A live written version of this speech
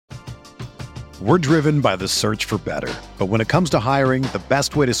We're driven by the search for better. But when it comes to hiring, the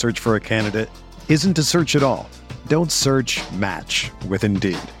best way to search for a candidate isn't to search at all. Don't search, match with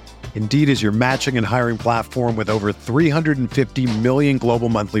Indeed. Indeed is your matching and hiring platform with over 350 million global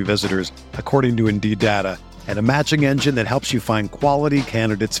monthly visitors, according to Indeed data, and a matching engine that helps you find quality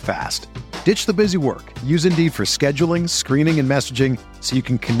candidates fast. Ditch the busy work. Use Indeed for scheduling, screening, and messaging so you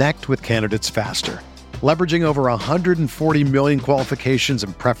can connect with candidates faster. Leveraging over 140 million qualifications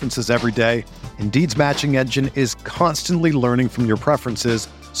and preferences every day, Indeed's matching engine is constantly learning from your preferences,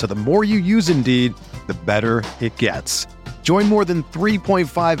 so the more you use Indeed, the better it gets. Join more than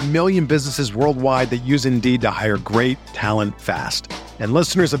 3.5 million businesses worldwide that use Indeed to hire great talent fast. And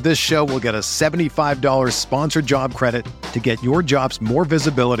listeners of this show will get a $75 sponsored job credit to get your jobs more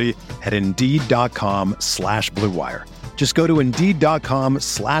visibility at Indeed.com/Blue Wire. Just go to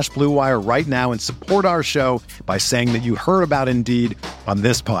Indeed.com/Blue Wire right now and support our show by saying that you heard about Indeed on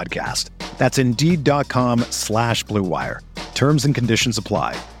this podcast. That's Indeed.com/Blue Wire. Terms and conditions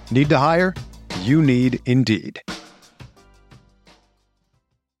apply. Need to hire? You need Indeed.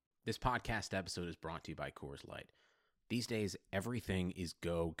 This podcast episode is brought to you by Coors Light. These days, everything is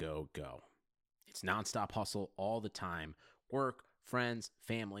go, go, go. It's nonstop hustle all the time. Work, friends,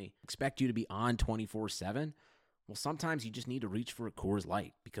 family, expect you to be on 24/7. Well, sometimes you just need to reach for a Coors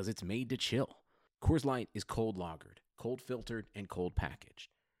Light because it's made to chill. Coors Light is cold lagered, cold filtered, and cold packaged.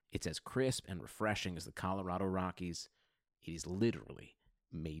 It's as crisp and refreshing as the Colorado Rockies. It is literally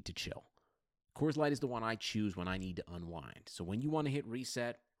made to chill. Coors Light is the one I choose when I need to unwind. So when you want to hit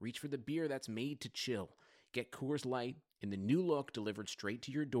reset, reach for the beer that's made to chill. Get Coors Light in the new look delivered straight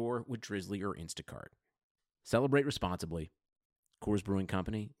to your door with Drizzly or Instacart. Celebrate responsibly. Coors Brewing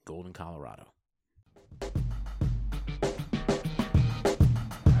Company, Golden, Colorado.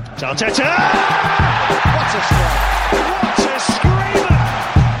 Arteta! What a strike! What a screamer!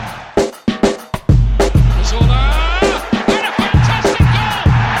 Zola! And a fantastic goal!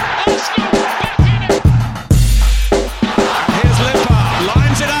 Arsenal back in it! And here's Limpar,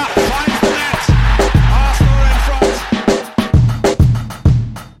 lines it up, finds the net. Arsenal in front.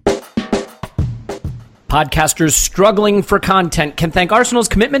 Podcasters struggling for content can thank Arsenal's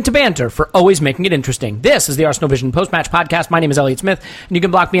commitment to banter for always making it interesting. This is the Arsenal Vision Post-Match Podcast. My name is Elliot Smith, and you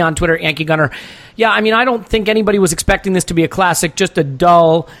can block me on Twitter, Yankee Gunner. Yeah, I mean, I don't think anybody was expecting this to be a classic, just a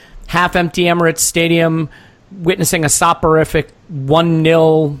dull, half-empty Emirates Stadium, witnessing a soporific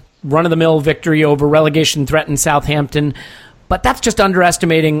 1-0 run-of-the-mill victory over relegation-threatened Southampton. But that's just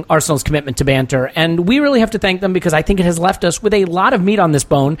underestimating Arsenal's commitment to banter. And we really have to thank them because I think it has left us with a lot of meat on this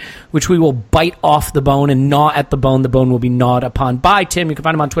bone, which we will bite off the bone and gnaw at the bone. The bone will be gnawed upon by Tim. You can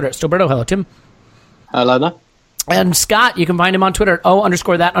find him on Twitter at Stoberto. Hello, Tim. Hello there. And Scott, you can find him on Twitter at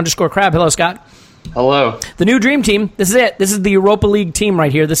O_that_crab. Hello, Scott. Hello. The new dream team. This is it. This is the Europa League team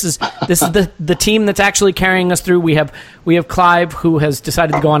right here. This is the team that's actually carrying us through. We have Clive, who has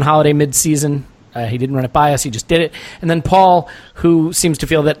decided to go on holiday mid-season. He didn't run it by us. He just did it. And then Paul, who seems to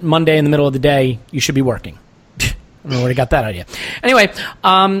feel that Monday in the middle of the day, you should be working. I don't know where he got that idea. Anyway,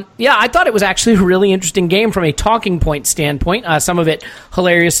 I thought it was actually a really interesting game from a talking point standpoint. Some of it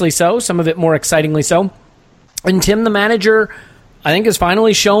hilariously so, some of it more excitingly so. And Tim, the manager, I think has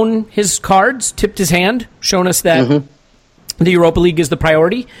finally shown his cards, tipped his hand, shown us that the Europa League is the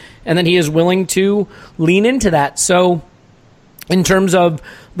priority, and that he is willing to lean into that. So in terms of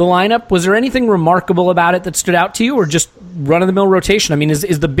the lineup, was there anything remarkable about it that stood out to you, or just run-of-the-mill rotation? I mean,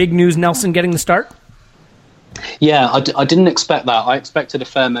 is the big news Nelson getting the start? Yeah, I didn't expect that. I expected a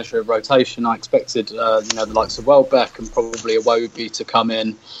fair measure of rotation. I expected, the likes of Welbeck and probably Iwobi to come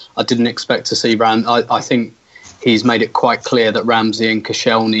in. I didn't expect to see I think he's made it quite clear that Ramsey and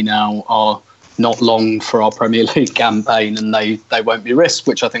Koscielny now are not long for our Premier League campaign, and they won't be risked,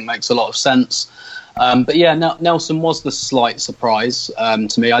 which I think makes a lot of sense. But yeah, Nelson was the slight surprise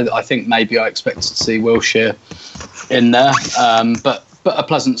to me. I think maybe I expected to see Wilshere in there, but a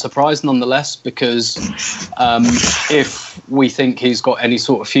pleasant surprise nonetheless, because if we think he's got any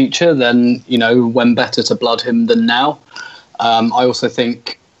sort of future, then, when better to blood him than now. I also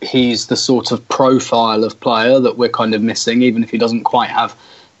think he's the sort of profile of player that we're kind of missing, even if he doesn't quite have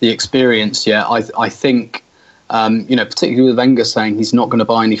the experience yet. I think, particularly with Wenger saying he's not going to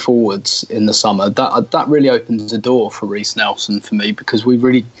buy any forwards in the summer, that really opens the door for Reiss Nelson for me, because we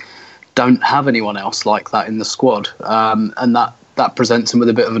really don't have anyone else like that in the squad, and that presents him with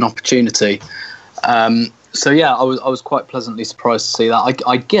a bit of an opportunity. So yeah, I was quite pleasantly surprised to see that.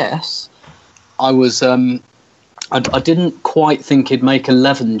 I guess I was. I didn't quite think he'd make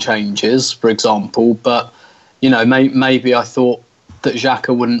 11 changes, for example, but maybe I thought that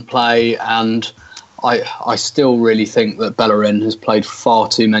Xhaka wouldn't play, and I still really think that Bellerin has played far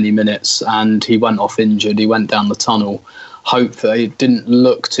too many minutes, and he went off injured. He went down the tunnel. Hopefully, it didn't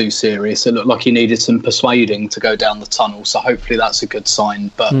look too serious. It looked like he needed some persuading to go down the tunnel. So hopefully that's a good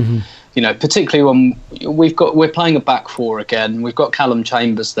sign. But particularly when we're playing a back four again, we've got Callum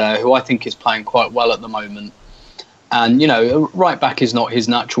Chambers there, who I think is playing quite well at the moment. And right back is not his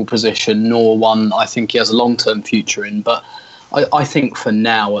natural position, nor one I think he has a long-term future in. But I think for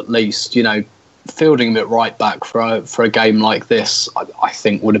now, at least, fielding him at right back for a game like this, I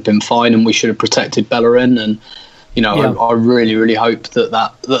think would have been fine, and we should have protected Bellerin. And I really, really hope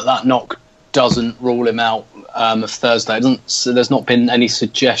that knock doesn't rule him out of Thursday. There's not been any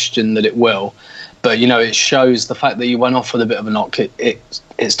suggestion that it will, but it shows the fact that you went off with a bit of a knock.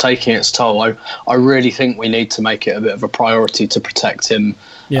 It's taking its toll. I really think we need to make it a bit of a priority to protect him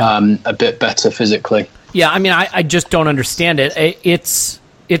a bit better physically. Yeah, I mean, I just don't understand it.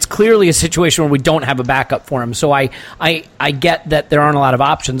 It's clearly a situation where we don't have a backup for him. So I get that there aren't a lot of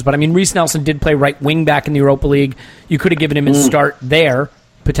options. But, I mean, Reece Nelson did play right wing back in the Europa League. You could have given him his start there,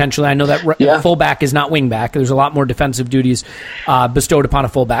 potentially. I know that fullback is not wing back. There's a lot more defensive duties bestowed upon a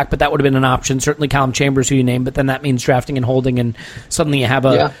fullback, but that would have been an option. Certainly Callum Chambers, who you named, but then that means drafting and holding, and suddenly you have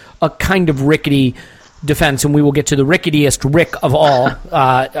a kind of rickety defense, and we will get to the ricketiest Rick of all,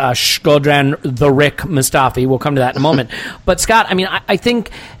 Shkodran the Rick Mustafi. We'll come to that in a moment. But Scott, I mean, I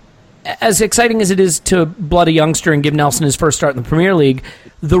think as exciting as it is to blood a youngster and give Nelson his first start in the Premier League,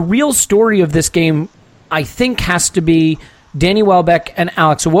 the real story of this game, I think, has to be Danny Welbeck and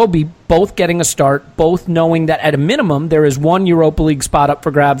Alex Iwobi both getting a start, both knowing that at a minimum there is one Europa League spot up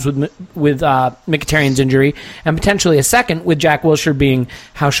for grabs with Mkhitaryan's injury, and potentially a second with Jack Wilshere being,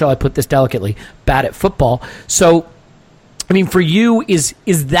 how shall I put this delicately, bad at football. So, I mean, for you, is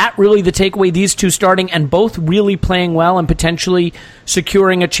that really the takeaway? These two starting and both really playing well and potentially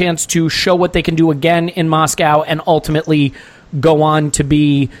securing a chance to show what they can do again in Moscow and ultimately go on to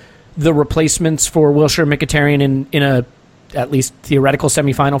be the replacements for Wilshere and Mkhitaryan in a at least theoretical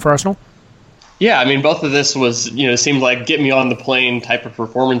semifinal for Arsenal? Yeah, I mean, both of this was, seemed like get me on the plane type of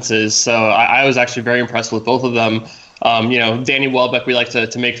performances. So I was actually very impressed with both of them. Danny Welbeck, we like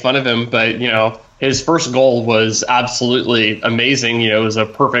to make fun of him, but, his first goal was absolutely amazing. It was a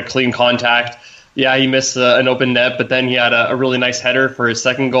perfect, clean contact. Yeah, he missed an open net, but then he had a really nice header for his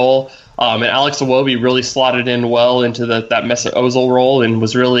second goal. And Alex Iwobi really slotted in well into that Mesut Ozil role and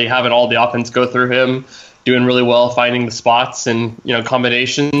was really having all the offense go through him, doing really well, finding the spots and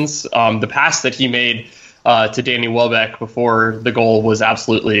combinations. The pass that he made to Danny Welbeck before the goal was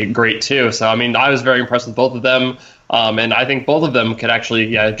absolutely great too. So I mean, I was very impressed with both of them, and I think both of them could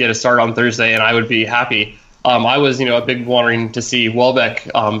actually get a start on Thursday, and I would be happy. I was a big wanting to see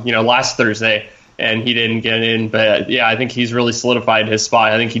Welbeck last Thursday, and he didn't get in. But I think he's really solidified his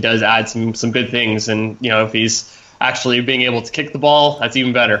spot. I think he does add some good things, and if he's actually being able to kick the ball, that's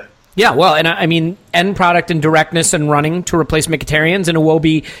even better. Yeah, well, and I mean, end product and directness and running to replace Mkhitaryan's, and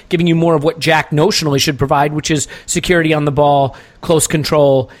Iwobi giving you more of what Jack notionally should provide, which is security on the ball, close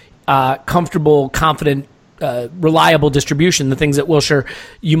control, comfortable, confident, reliable distribution, the things that Wilshere,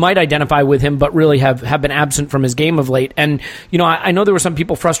 you might identify with him, but really have been absent from his game of late. And, I know there were some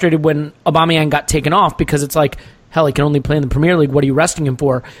people frustrated when Aubameyang got taken off because it's like, hell, he can only play in the Premier League. What are you resting him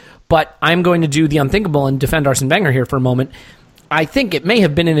for? But I'm going to do the unthinkable and defend Arsene Wenger here for a moment. I think it may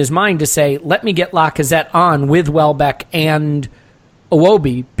have been in his mind to say, let me get Lacazette on with Welbeck and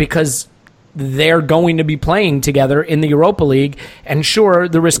Iwobi because they're going to be playing together in the Europa League. And sure,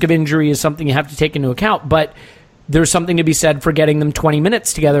 the risk of injury is something you have to take into account, but there's something to be said for getting them 20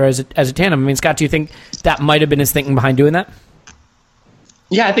 minutes together as a tandem. I mean, Scott, do you think that might have been his thinking behind doing that?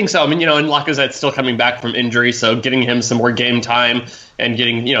 Yeah, I think so. I mean, and Lacazette's still coming back from injury, so getting him some more game time and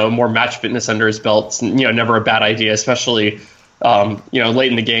getting, more match fitness under his belt, never a bad idea, especially late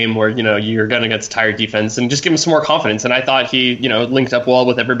in the game where, you're going against tired defense, and just give him some more confidence. And I thought he, linked up well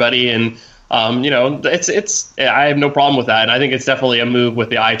with everybody, and, I have no problem with that. And I think it's definitely a move with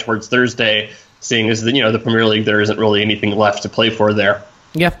the eye towards Thursday, seeing as the Premier League, there isn't really anything left to play for there.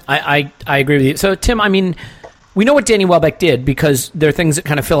 Yeah, I agree with you. So, Tim, I mean, we know what Danny Welbeck did because there are things that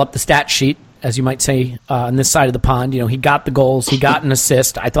kind of fill up the stat sheet, as you might say, on this side of the pond. He got the goals, he got an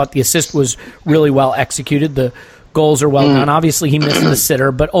assist. I thought the assist was really well executed. The goals are well done. Obviously, he missed the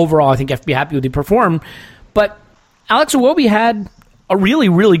sitter, but overall, I think you have to be happy with the perform. But Alex Iwobi had a really,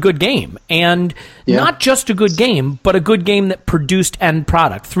 really good game. And not just a good game, but a good game that produced end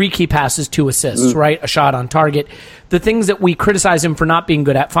product. 3 key passes, 2 assists, right? A shot on target. The things that we criticize him for not being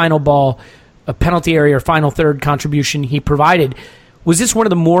good at, final ball, a penalty area, or final third contribution he provided. Was this one of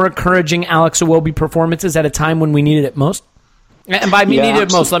the more encouraging Alex Iwobi performances at a time when we needed it most? And by me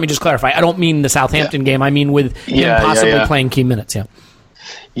needed most, let me just clarify. I don't mean the Southampton game. I mean with him possibly playing key minutes.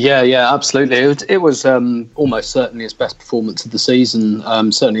 Yeah, absolutely. It was almost certainly his best performance of the season.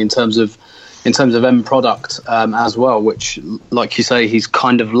 Certainly in terms of end product as well, which, like you say, he's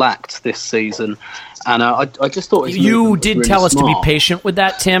kind of lacked this season. And I just thought you did really tell us smart. to be patient with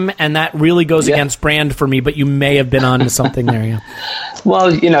that, Tim, and that really goes against brand for me. But you may have been onto something there. Yeah. Well,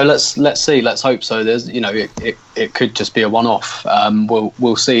 let's see. Let's hope so. There's, it could just be a one-off.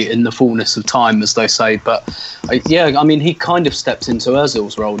 We'll see in the fullness of time, as they say. But he kind of stepped into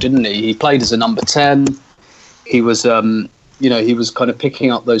Ozil's role, didn't he? He played as a number 10. He was, he was kind of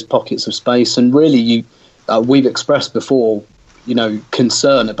picking up those pockets of space. And really, we've expressed before,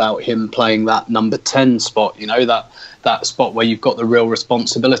 concern about him playing that number 10 spot. That spot where you've got the real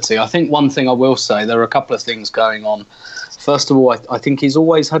responsibility. I think one thing I will say, there are a couple of things going on. First of all, I think he's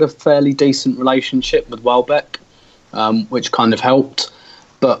always had a fairly decent relationship with Welbeck, which kind of helped.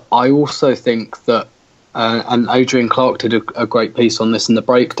 But I also think that, and Adrian Clark did a great piece on this in the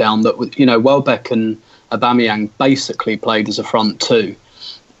breakdown, that Welbeck and Aubameyang basically played as a front two.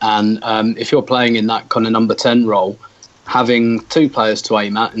 And if you're playing in that kind of number 10 role, having two players to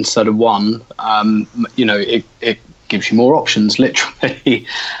aim at instead of one, it gives you more options, literally.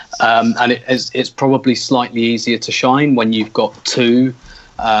 And it's probably slightly easier to shine when you've got two,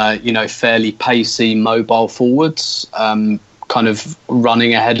 fairly pacey, mobile forwards kind of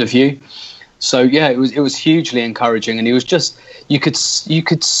running ahead of you. So, it was hugely encouraging. And he was just, you could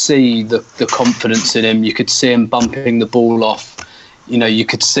see the confidence in him. You could see him bumping the ball off. You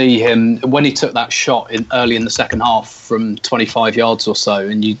could see him when he took that shot early in the second half from 25 yards or so,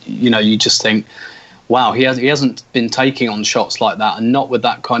 and you just think, wow, he hasn't been taking on shots like that, and not with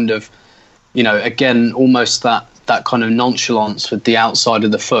that kind of, again, almost that kind of nonchalance with the outside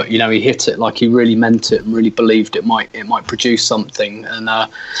of the foot. He hit it like he really meant it and really believed it might produce something, and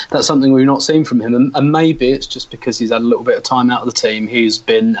that's something we've not seen from him. And maybe it's just because he's had a little bit of time out of the team. He's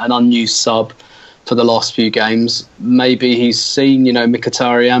been an unused sub for the last few games. Maybe he's seen,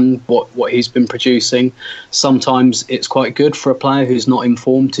 Mkhitaryan, what he's been producing. Sometimes it's quite good for a player who's not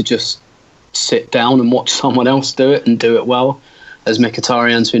informed to just sit down and watch someone else do it and do it well, as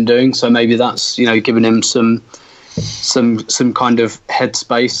Mkhitaryan's been doing. So maybe that's, given him some kind of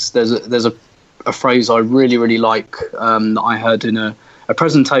headspace. There's a phrase I really, really like that I heard in a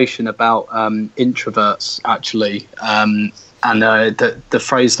presentation about introverts, actually. And the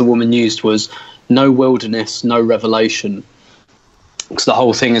phrase the woman used was, no wilderness, no revelation. Because the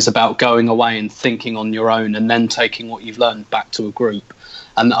whole thing is about going away and thinking on your own and then taking what you've learned back to a group.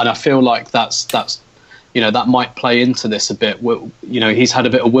 And I feel like that's that might play into this a bit. He's had a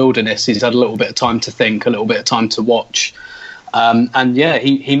bit of wilderness. He's had a little bit of time to think, a little bit of time to watch.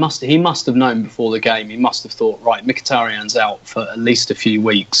 He must have known before the game. He must have thought, right, Mkhitaryan's out for at least a few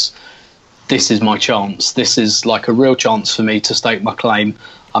weeks. This is my chance. This is like a real chance for me to stake my claim.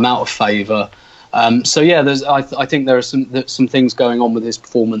 I'm out of favour. I think there are some things going on with his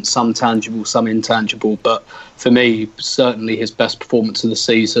performance, some tangible, some intangible. But for me, certainly his best performance of the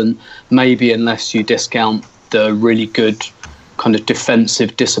season. Maybe unless you discount the really good kind of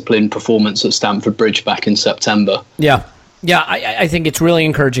defensive discipline performance at Stamford Bridge back in September. Yeah, I think it's really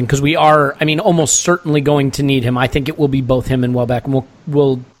encouraging because we are, almost certainly going to need him. I think it will be both him and Welbeck, and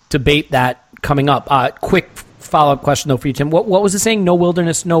we'll debate that coming up. Quick follow-up question, though, for you, Tim. What was it saying? No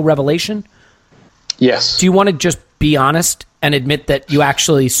wilderness, no revelation? Yes. Do you want to just be honest and admit that you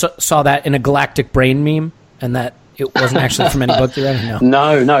actually saw that in a Galactic Brain meme and that it wasn't actually from any book you read?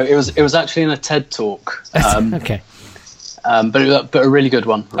 No. It was actually in a TED talk. Okay. But a really good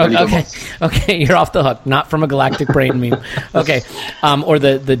one. Okay, you're off the hook. Not from a Galactic Brain meme. Okay, or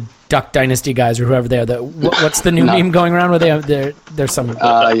the Duck Dynasty guys or whoever they are. What's the new meme going around where there's some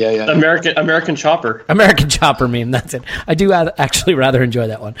American Chopper. American Chopper meme. That's it. I do actually rather enjoy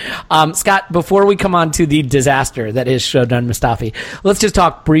that one. Scott, before we come on to the disaster that is Showdown Mustafi, let's just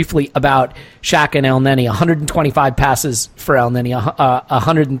talk briefly about Xhaka and El Neni. 125 passes for El Neni,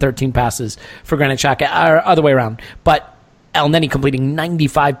 113 passes for Granit Xhaka, or other way around. But El Neni completing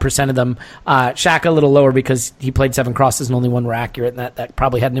 95% of them. Xhaka a little lower because he played 7 crosses and only 1 were accurate, and that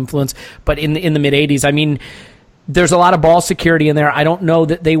probably had an influence. But in the mid-80s, there's a lot of ball security in there. I don't know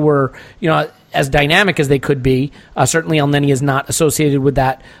that they were, as dynamic as they could be. Certainly El Neni is not associated with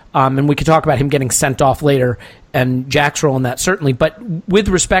that. And we could talk about him getting sent off later and Jack's role in that, certainly. But with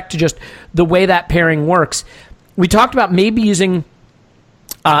respect to just the way that pairing works, we talked about maybe using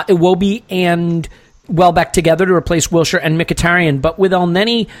Iwobi and Welbeck together to replace Wilshere and Mkhitaryan, but with El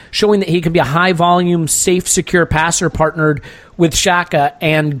Neni showing that he can be a high-volume, safe, secure passer partnered with Xhaka,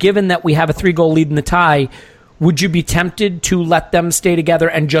 and given that we have a 3-goal lead in the tie, would you be tempted to let them stay together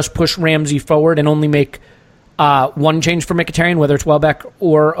and just push Ramsey forward and only make one change for Mkhitaryan, whether it's Welbeck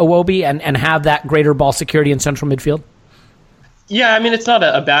or Iwobi, and have that greater ball security in central midfield? Yeah, I mean, it's not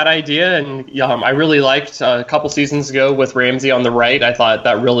a bad idea, and I really liked a couple seasons ago with Ramsey on the right. I thought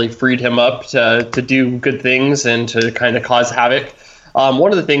that really freed him up to do good things and to kind of cause havoc.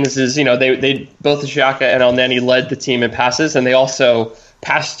 One of the things is, they both Xhaka and Elneny led the team in passes, and they also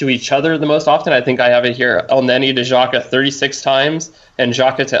passed to each other the most often. I think I have it here: Elneny to Xhaka 36 times, and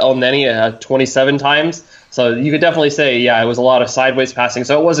Xhaka to Elneny 27 times. So you could definitely say, it was a lot of sideways passing.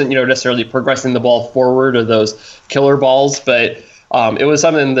 So it wasn't, necessarily progressing the ball forward or those killer balls, but it was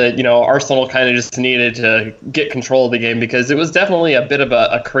something that, Arsenal kind of just needed to get control of the game, because it was definitely a bit of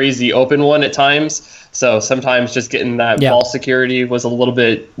a crazy open one at times. So sometimes just getting that ball security was a little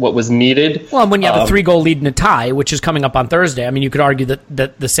bit what was needed. Well, and when you have a 3-goal lead in a tie, which is coming up on Thursday, I mean, you could argue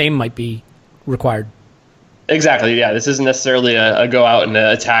that the same might be required. Exactly, yeah. This isn't necessarily a go out and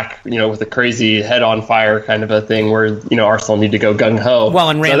attack, with a crazy head on fire kind of a thing where, Arsenal need to go gung-ho. Well,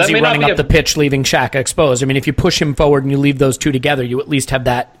 and Ramsey running up the pitch, leaving Xhaka exposed. I mean, if you push him forward and you leave those two together, you at least have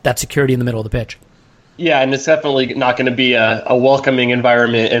that security in the middle of the pitch. Yeah, and it's definitely not going to be a welcoming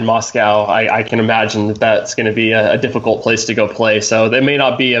environment in Moscow. I can imagine that's going to be a difficult place to go play. So that may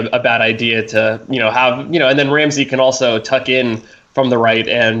not be a bad idea to, have, and then Ramsey can also tuck in from the right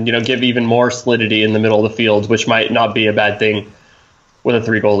and, give even more solidity in the middle of the field, which might not be a bad thing with a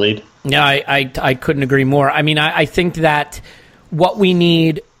 3-goal lead. Yeah, I couldn't agree more. I mean, I think that what we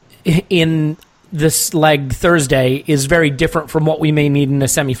need in this leg Thursday is very different from what we may need in a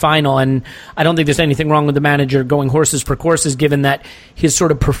semifinal, and I don't think there's anything wrong with the manager going horses for courses, given that his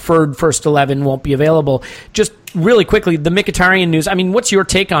sort of preferred first 11 won't be available. Just really quickly, the Mkhitaryan news. I mean, what's your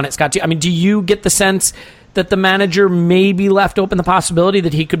take on it, Scott? I mean, do you get the sense that the manager maybe left open the possibility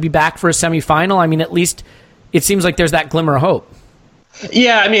that he could be back for a semifinal? I mean, at least it seems like there's that glimmer of hope.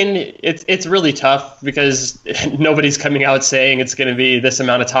 Yeah, I mean, it's really tough because nobody's coming out saying it's going to be this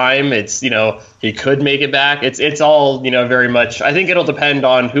amount of time. It's, he could make it back. It's all, very much. I think it'll depend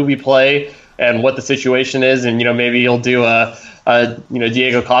on who we play and what the situation is. And, maybe he'll do a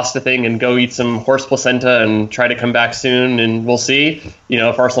Diego Costa thing and go eat some horse placenta and try to come back soon. And we'll see,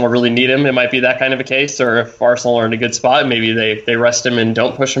 if Arsenal really need him, it might be that kind of a case. Or if Arsenal are in a good spot, maybe they rest him and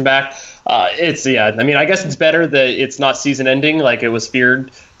don't push him back. I mean, I guess it's better that it's not season ending like it was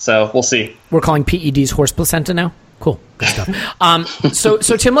feared. So we'll see. We're calling PEDs horse placenta now. Cool. Good stuff. So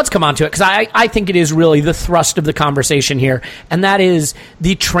Tim, let's come on to it, because I think it is really the thrust of the conversation here, and that is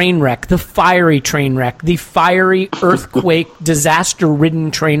the train wreck, the fiery train wreck, the fiery earthquake,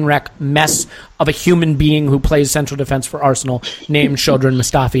 disaster-ridden train wreck mess of a human being who plays central defense for Arsenal named Shkodran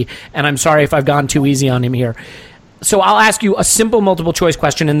Mustafi. And I'm sorry if I've gone too easy on him here. So I'll ask you a simple multiple-choice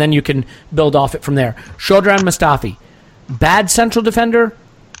question, and then you can build off it from there. Shkodran Mustafi, bad central defender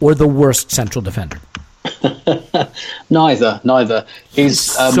or the worst central defender? Neither. He's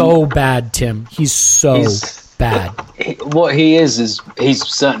so bad, Tim. He's bad. What he is he's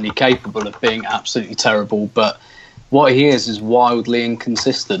certainly capable of being absolutely terrible, but what he is wildly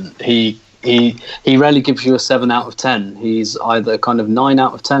inconsistent. He rarely gives you a 7 out of 10. He's either kind of 9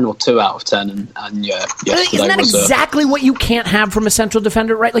 out of 10 or 2 out of 10. And isn't that exactly what you can't have from a central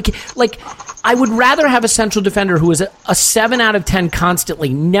defender, right? Like I would rather have a central defender who is a 7 out of 10 constantly,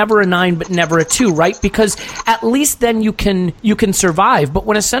 never a 9, but never a 2, right? Because at least then you can survive. But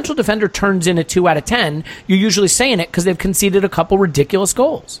when a central defender turns in a 2 out of 10, you're usually saying it because they've conceded a couple ridiculous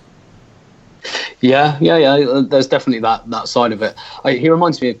goals. Yeah. There's definitely that side of it. He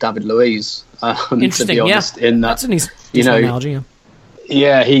reminds me of David Luiz. Interesting, to be honest, yeah. In that, that's an easy analogy.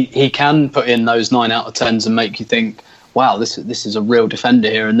 Yeah, he can put in those 9 out of 10s and make you think, wow, this is a real defender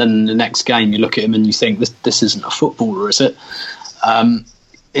here. And then in the next game, you look at him and you think, this isn't a footballer, is it?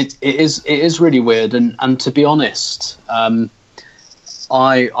 It is really weird. And to be honest,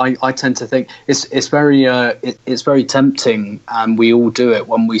 I tend to think it's very tempting, and we all do it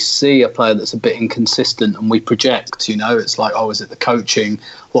when we see a player that's a bit inconsistent and we project. It's like, oh, is it the coaching?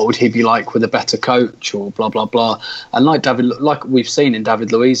 What would he be like with a better coach, or blah blah blah? And like we've seen in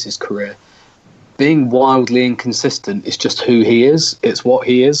David Luiz's career, being wildly inconsistent is just who he is. It's what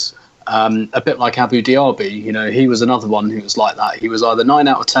he is. A bit like Abu Diaby. He was another one who was like that. He was either 9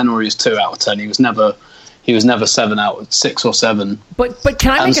 out of 10 or he was 2 out of 10. He was never 7 out of 6 or 7. But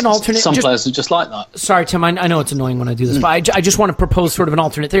can I make an alternate? Some players are just like that. Sorry, Tim, I know it's annoying when I do this, but I just want to propose sort of an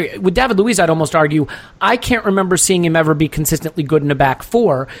alternate theory. With David Luiz, I'd almost argue, I can't remember seeing him ever be consistently good in a back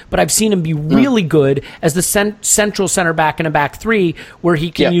 4, but I've seen him be really good as the central center back in a back 3, where he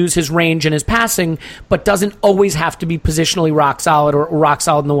can use his range and his passing, but doesn't always have to be positionally rock solid or rock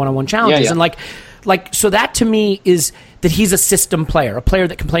solid in the one-on-one challenges. And So that to me is that he's a system player, a player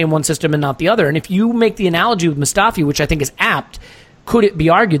that can play in one system and not the other. And if you make the analogy with Mustafi, which I think is apt, could it be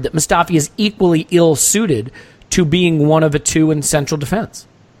argued that Mustafi is equally ill-suited to being one of a two in central defense?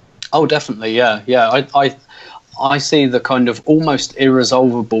 Oh, definitely, yeah. I see the kind of almost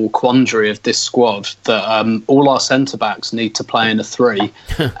irresolvable quandary of this squad that all our centre-backs need to play in a three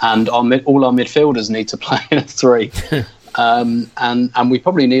and all our midfielders need to play in a three. And we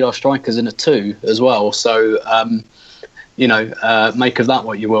probably need our strikers in a two as well. So, make of that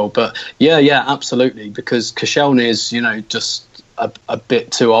what you will. But yeah, absolutely, because Koscielny is, just a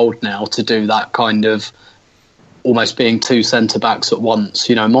bit too old now to do that kind of almost being two centre-backs at once.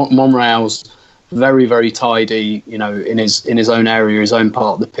 Monreal's very, very tidy, in his own area, his own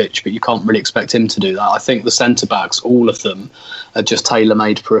part of the pitch, but you can't really expect him to do that. I think the centre-backs, all of them, are just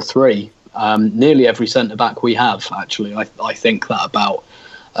tailor-made for a three. Nearly every centre-back we have, actually, I think that about.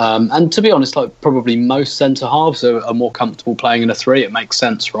 And to be honest, probably most centre-halves are more comfortable playing in a three. It makes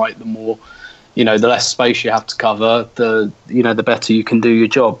sense, right? The more, the less space you have to cover, the better you can do your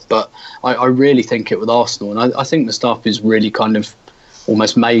job. But I really think it with Arsenal, and I think Mustafi is really kind of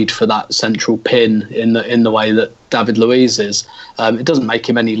almost made for that central pin in the way that David Luiz is. It doesn't make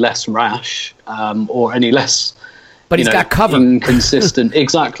him any less rash or any less, but he's got cover, inconsistent.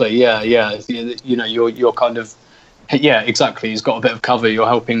 Exactly. Yeah. You're kind of. Yeah, exactly. He's got a bit of cover. You're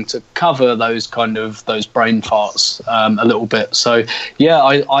helping to cover those brain farts a little bit. So yeah,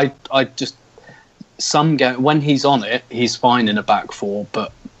 I just when he's on it, he's fine in a back four,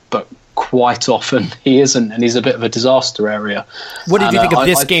 but quite often he isn't, and he's a bit of a disaster area. What did you think of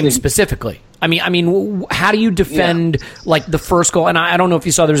this game specifically? I mean, how do you defend the first goal? And I don't know if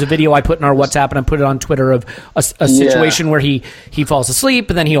you saw, there's a video I put in our WhatsApp and I put it on Twitter of a situation where he falls asleep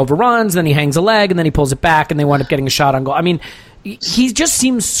and then he overruns, then he hangs a leg and then he pulls it back and they wind up getting a shot on goal. I mean, he just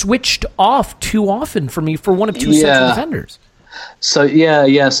seems switched off too often for me for one of two central defenders. So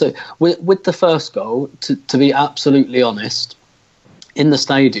So with the first goal, to be absolutely honest, in the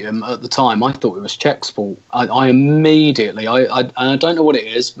stadium at the time, I thought it was Cech's fault. I immediately, I don't know what it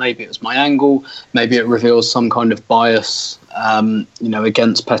is. Maybe it was my angle. Maybe it reveals some kind of bias,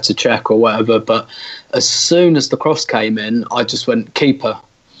 against Petr Cech or whatever. But as soon as the cross came in, I just went keeper,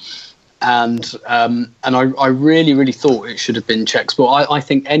 and I really, really thought it should have been Cech's ball. I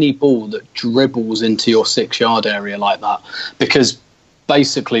think any ball that dribbles into your 6-yard area like that, because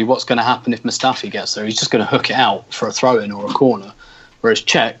basically what's going to happen if Mustafi gets there, he's just going to hook it out for a throw-in or a corner. Whereas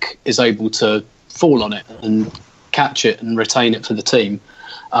Cech is able to fall on it and catch it and retain it for the team.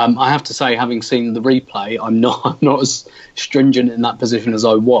 I have to say, having seen the replay, I'm not as stringent in that position as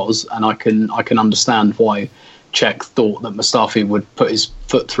I was, and I can understand why Cech thought that Mustafi would put his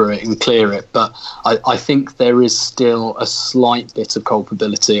foot through it and clear it. But I think there is still a slight bit of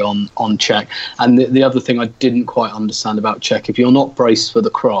culpability on Cech. And the other thing I didn't quite understand about Cech, if you're not braced for the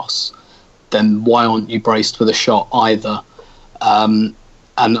cross, then why aren't you braced for the shot either?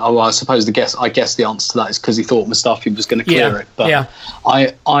 I suppose I guess the answer to that is because he thought Mustafi was going to clear it. But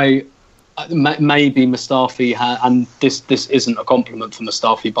I maybe Mustafi and this isn't a compliment for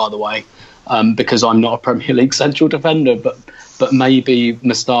Mustafi, by the way, because I'm not a Premier League central defender. But maybe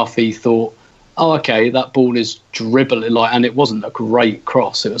Mustafi thought, oh, okay, that ball is dribbling, and it wasn't a great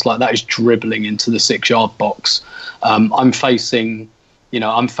cross. It was like, that is dribbling into the 6-yard box. I'm facing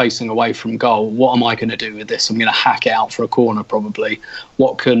away from goal. What am I going to do with this? I'm going to hack it out for a corner, probably.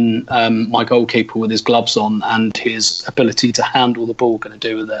 What can my goalkeeper with his gloves on and his ability to handle the ball going to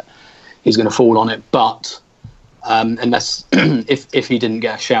do with it? He's going to fall on it. But unless if he didn't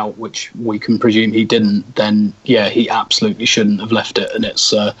get a shout, which we can presume he didn't, then yeah, he absolutely shouldn't have left it. And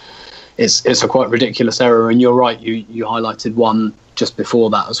it's a quite ridiculous error. And you're right. You highlighted one just before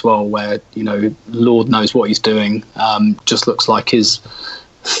that as well, where Lord knows what he's doing. Just looks like his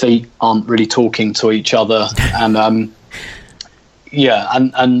feet aren't really talking to each other, and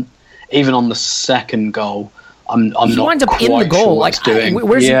and even on the second goal, I'm he not winds up quite in the goal. Sure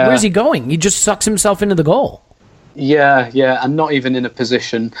where's he going? He just sucks himself into the goal. Yeah, and not even in a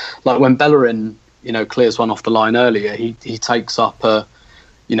position like when Bellerin, clears one off the line earlier. He takes up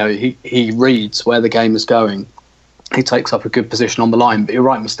he reads where the game is going. He takes up a good position on the line, but you're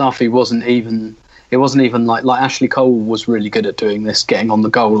right, Mustafi wasn't even like Ashley Cole was really good at doing this, getting on the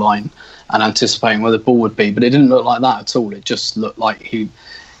goal line and anticipating where the ball would be, but it didn't look like that at all. It just looked like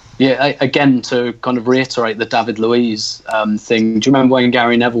again, to kind of reiterate the David Luiz thing, do you remember when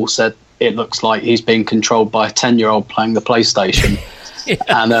Gary Neville said it looks like he's being controlled by a 10-year-old playing the PlayStation?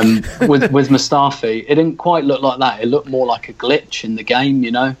 And with Mustafi, it didn't quite look like that. It looked more like a glitch in the game,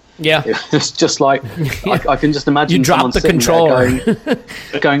 you know. Yeah, it's just like I can just imagine you drop the controller,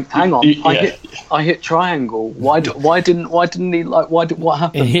 going, hang on, I hit triangle. Why didn't he what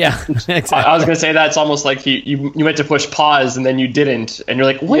happened? Yeah, exactly. I was gonna say that's almost like you meant to push pause and then you didn't, and you're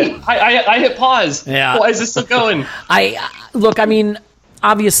like, wait, I hit pause. Yeah, why is this still going? I mean,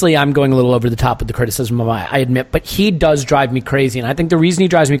 obviously I'm going a little over the top with the criticism of I admit, but he does drive me crazy, and I think the reason he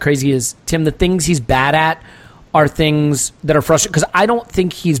drives me crazy is, Tim, the things he's bad at are things that are frustrating, because I don't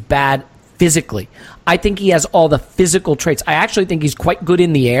think he's bad physically. I think he has all the physical traits. I actually think he's quite good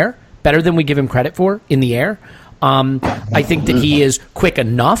in the air, better than we give him credit for in the air. I think that he is quick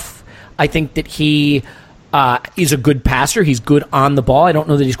enough. I think that he is a good passer. He's good on the ball. I don't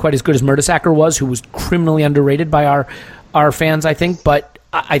know that he's quite as good as Mertesacker was, who was criminally underrated by our fans, I think, but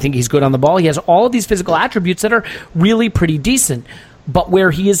I think he's good on the ball. He has all of these physical attributes that are really pretty decent, but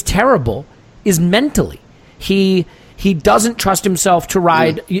where he is terrible is mentally. He doesn't trust himself to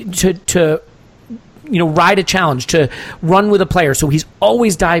ride to ride a challenge, to run with a player, so he's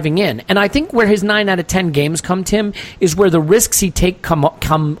always diving in. And I think where his 9 out of 10 games come, Tim, is where the risks he take come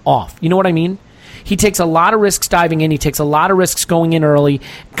off. You know what I mean? He takes a lot of risks diving in. He takes a lot of risks going in early,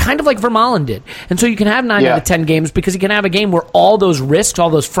 kind of like Vermaelen did. And so you can have 9 out of 10 games because you can have a game where all those risks, all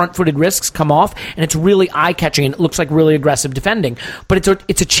those front-footed risks come off, and it's really eye-catching, and it looks like really aggressive defending. But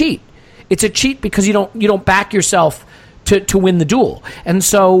it's a cheat. It's a cheat because you don't back yourself to win the duel. And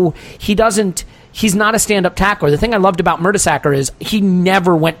so he's not a stand-up tackler. The thing I loved about Mertesacker is he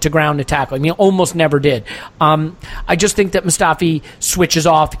never went to ground to tackle. I mean, almost never did. I just think that Mustafi switches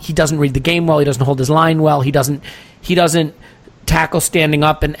off. He doesn't read the game well. He doesn't hold his line well. He doesn't tackle standing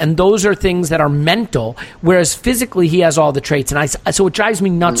up, and those are things that are mental, whereas physically he has all the traits. And so it drives me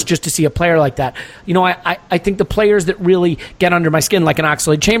nuts just to see a player like that. You know, I think the players that really get under my skin, like an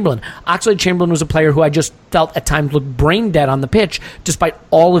Oxlade-Chamberlain. Oxlade-Chamberlain was a player who I just felt at times looked brain dead on the pitch, despite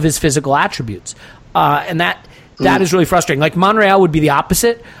all of his physical attributes. And that is really frustrating. Like, Monreal would be the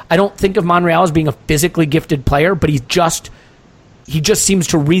opposite. I don't think of Monreal as being a physically gifted player, but he just seems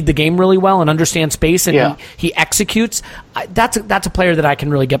to read the game really well and understand space, and he executes. That's a player that I can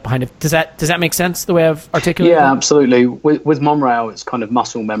really get behind. Does that make sense, the way I've articulated it? Yeah, absolutely. With Monreal, it's kind of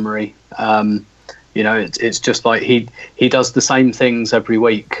muscle memory. It's just like he does the same things every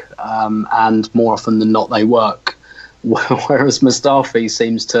week, and more often than not, they work. Whereas Mustafi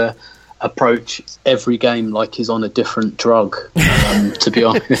seems to approach every game like he's on a different drug. To be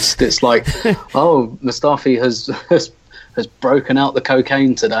honest, it's like, Mustafi has broken out the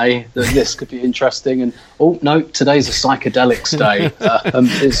cocaine today. This could be interesting. And no, today's a psychedelics day.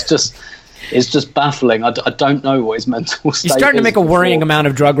 It's just baffling. I don't know what his mental state is. You're starting to make a worrying amount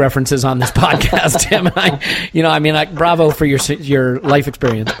of drug references on this podcast, Tim. Bravo for your life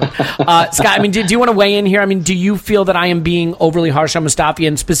experience. But, Scott, I mean, do you want to weigh in here? I mean, do you feel that I am being overly harsh on Mustafi?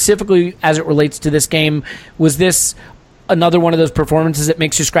 And specifically as it relates to this game, was this another one of those performances that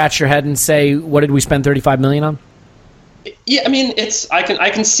makes you scratch your head and say, what did we spend $35 million on? Yeah, I mean,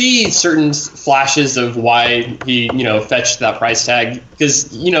 I can see certain flashes of why he fetched that price tag, because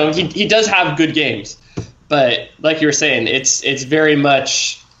he does have good games, but like you were saying, it's very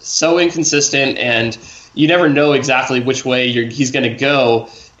much so inconsistent, and you never know exactly which way he's going to go,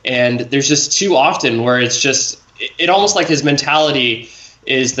 and there's just too often where it almost like his mentality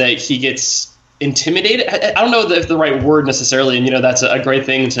is that he gets intimidated. I don't know if the right word necessarily, and that's a great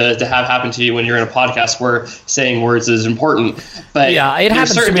thing to have happen to you when you're in a podcast where saying words is important. But yeah, it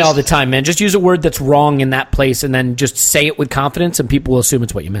happens to me all the time, man. Just use a word that's wrong in that place and then just say it with confidence, and people will assume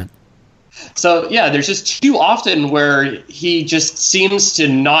it's what you meant. So yeah, there's just too often where he just seems to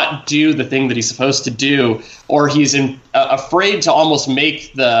not do the thing that he's supposed to do, or he's afraid to almost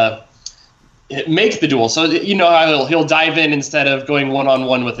make the duel. So he'll dive in instead of going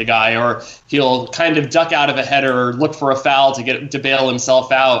one-on-one with a guy, or he'll kind of duck out of a header or look for a foul to bail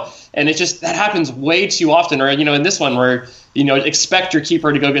himself out. And that happens way too often. Or in this one where expect your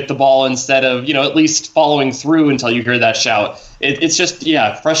keeper to go get the ball instead of at least following through until you hear that shout. It's just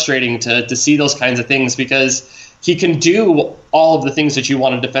frustrating to see those kinds of things, because he can do all of the things that you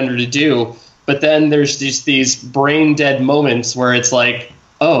want a defender to do, but then there's just these brain dead moments where it's like,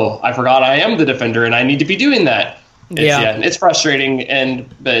 oh, I forgot I am the defender and I need to be doing that. It's frustrating.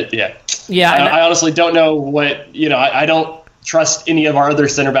 I honestly don't know what, I don't trust any of our other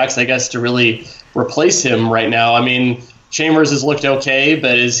center backs, I guess, to really replace him right now. I mean, Chambers has looked okay,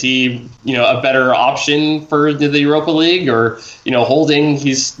 but is he, a better option for the Europa League? Or, Holding,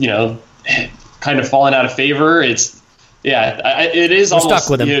 he's, kind of fallen out of favor. It is almost stuck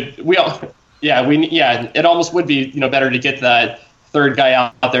with him. It almost would be, better to get that third guy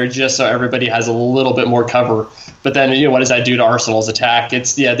out there just so everybody has a little bit more cover. But then, what does that do to Arsenal's attack?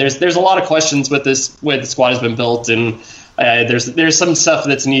 There's a lot of questions with this way the squad has been built, and there's some stuff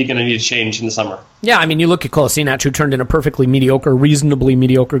that's going to need to change in the summer. Yeah, I mean, you look at Kolasinac, who turned in a perfectly mediocre, reasonably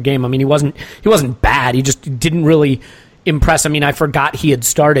mediocre game. I mean, he wasn't bad. He just didn't really impress. I mean, I forgot he had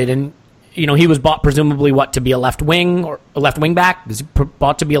started, and he was bought presumably to be a left wing or a left wing back. Was he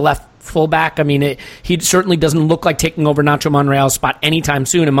bought to be a left fullback? I mean, he certainly doesn't look like taking over Nacho Monreal's spot anytime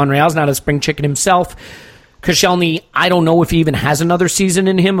soon, and Monreal's not a spring chicken himself. Koscielny, I don't know if he even has another season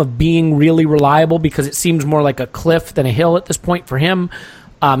in him of being really reliable, because it seems more like a cliff than a hill at this point for him.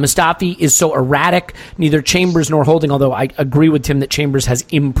 Mustafi is so erratic. Neither Chambers nor Holding, although I agree with Tim that Chambers has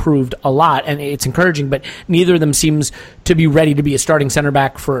improved a lot, and it's encouraging, but neither of them seems to be ready to be a starting center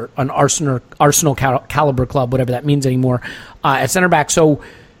back for an Arsenal caliber club, whatever that means anymore, at center back. So,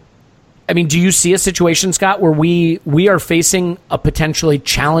 I mean, do you see a situation, Scott, where we are facing a potentially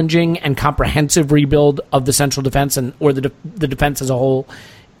challenging and comprehensive rebuild of the central defense or the defense as a whole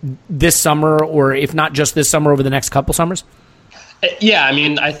this summer, or if not just this summer, over the next couple summers? Yeah, I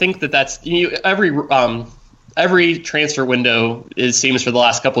mean, I think that's every transfer window seems for the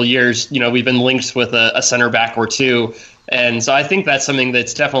last couple of years. We've been linked with a center back or two, and so I think that's something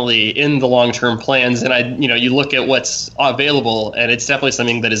that's definitely in the long term plans. And you look at what's available, and it's definitely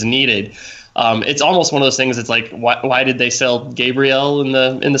something that is needed. It's almost one of those things. It's like, why did they sell Gabriel in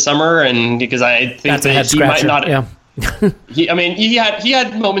the summer? And because I think that he might not. Yeah. he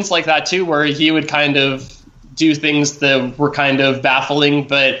had moments like that too, where he would kind of do things that were kind of baffling,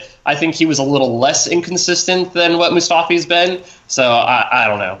 but I think he was a little less inconsistent than what Mustafi's been. So I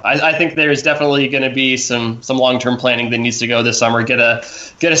don't know. I think there's definitely going to be some long-term planning that needs to go this summer. Get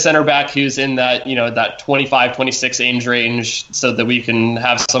a center back who's in that that 25, 26 age range, so that we can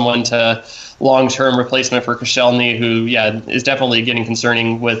have someone to long-term replacement for Koscielny, who is definitely getting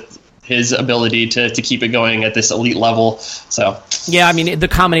concerning with his ability to keep it going at this elite level. So yeah, I mean, the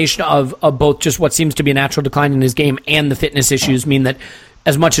combination of both just what seems to be a natural decline in his game and the fitness issues mean that,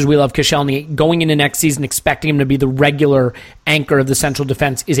 as much as we love Koscielny, going into next season expecting him to be the regular anchor of the central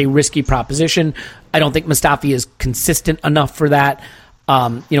defense is a risky proposition. I don't think Mustafi is consistent enough for that.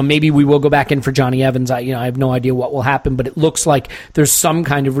 Maybe we will go back in for Johnny Evans. I have no idea what will happen, but it looks like there's some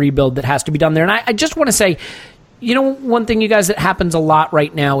kind of rebuild that has to be done there. And I just want to say, one thing, you guys, that happens a lot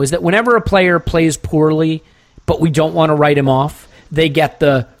right now is that whenever a player plays poorly, but we don't want to write him off, they get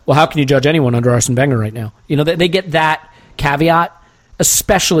how can you judge anyone under Arsene Wenger right now? They get that caveat,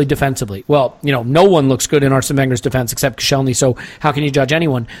 especially defensively. Well, no one looks good in Arsene Wenger's defense except Koscielny, so how can you judge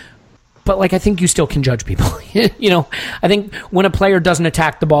anyone? But, I think you still can judge people. I think when a player doesn't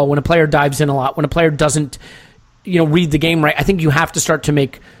attack the ball, when a player dives in a lot, when a player doesn't read the game right, I think you have to start to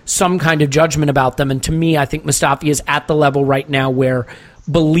make some kind of judgment about them. And to me, I think Mustafi is at the level right now where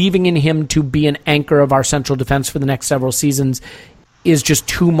believing in him to be an anchor of our central defense for the next several seasons is just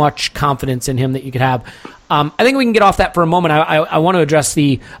too much confidence in him that you could have. I think we can get off that for a moment. I want to address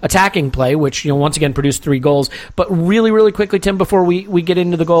the attacking play, which once again produced 3 goals. But really, really quickly, Tim, before we get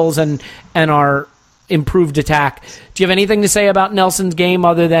into the goals and our improved attack, do you have anything to say about Nelson's game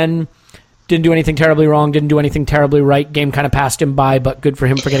other than didn't do anything terribly wrong, didn't do anything terribly right, game kind of passed him by, but good for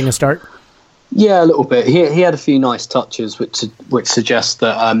him for getting a start? Yeah, a little bit. He had a few nice touches, which suggests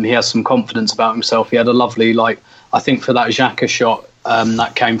that he has some confidence about himself. He had a lovely, I think for that Xhaka shot,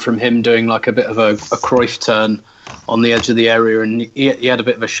 that came from him doing a bit of a Cruyff turn on the edge of the area, and he had a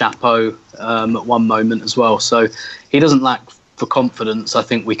bit of a chapeau at one moment as well. So he doesn't lack for confidence. I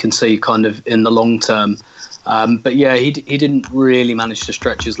think we can see kind of in the long term. But yeah, he didn't really manage to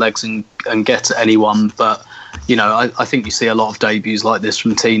stretch his legs and get at anyone. But I think you see a lot of debuts like this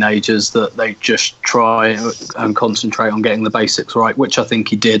from teenagers that they just try and concentrate on getting the basics right, which I think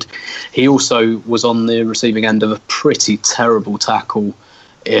he did. He also was on the receiving end of a pretty terrible tackle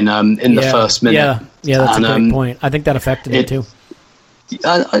in the first minute. Yeah, that's a great point. I think that affected him too.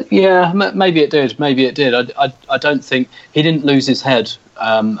 Maybe it did. I don't think he didn't lose his head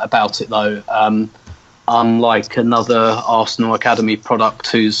about it though. Unlike another Arsenal Academy product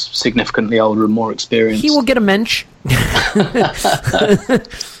who's significantly older and more experienced. He will get a mensch.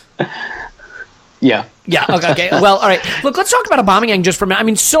 Yeah. Yeah, okay. Well, all right. Look, let's talk about Aubameyang just for a minute. I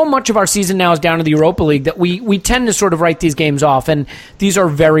mean, so much of our season now is down to the Europa League that we tend to sort of write these games off, and these are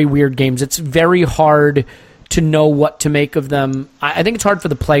very weird games. It's very hard to know what to make of them. I think it's hard for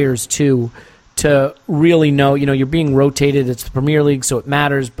the players, too, to really know, you're being rotated. It's the Premier League, so it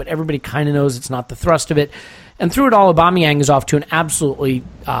matters, but everybody kind of knows it's not the thrust of it. And through it all, Aubameyang is off to an absolutely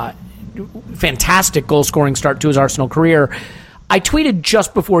fantastic goal-scoring start to his Arsenal career. I tweeted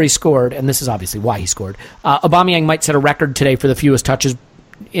just before he scored, and this is obviously why he scored. Aubameyang might set a record today for the fewest touches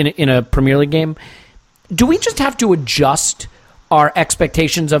in a Premier League game. Do we just have to adjust our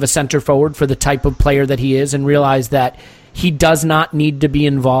expectations of a center forward for the type of player that he is and realize that he does not need to be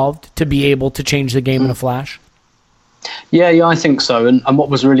involved to be able to change the game in a flash? Yeah, I think so. And what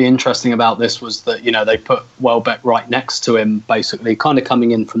was really interesting about this was that, they put Welbeck right next to him, basically, kind of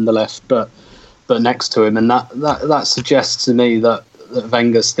coming in from the left, but next to him. And that suggests to me that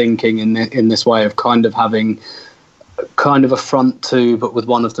Wenger's thinking in this way of kind of having kind of a front two, but with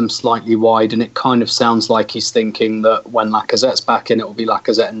one of them slightly wide. And it kind of sounds like he's thinking that when Lacazette's back in, it will be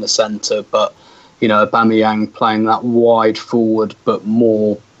Lacazette in the centre, but Aubameyang playing that wide forward but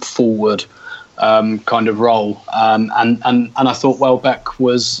more forward kind of role. And I thought Welbeck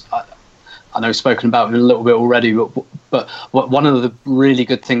was, I know we've spoken about it a little bit already, but one of the really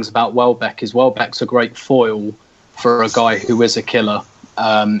good things about Welbeck is Welbeck's a great foil for a guy who is a killer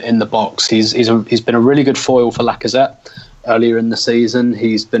in the box. He's been a really good foil for Lacazette earlier in the season.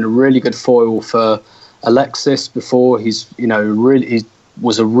 He's been a really good foil for Alexis before. He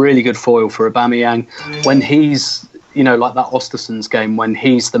was a really good foil for Aubameyang. When he's, like that Ostersund's game, when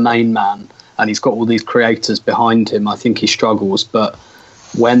he's the main man and he's got all these creators behind him, I think he struggles. But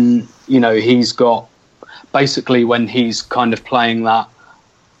when, he's got, basically when he's kind of playing that,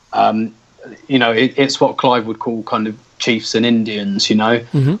 it's what Clive would call kind of chiefs and Indians,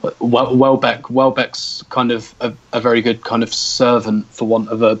 Mm-hmm. Welbeck's kind of a very good kind of servant, for want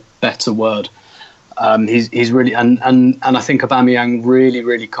of a better word. He's really, and I think Aubameyang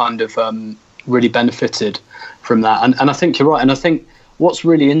really kind of really benefited from that. And I think you're right. And I think what's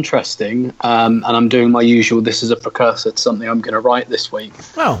really interesting, and I'm doing my usual, this is a precursor to something I'm going to write this week.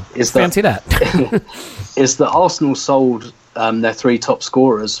 Oh, fancy that. Is that Arsenal sold their 3 top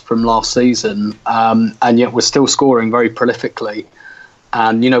scorers from last season, and yet we're still scoring very prolifically.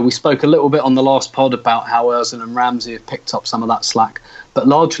 And, we spoke a little bit on the last pod about how Ozil and Ramsey have picked up some of that slack. But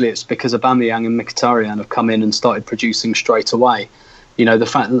largely it's because Aubameyang and Mkhitaryan have come in and started producing straight away. The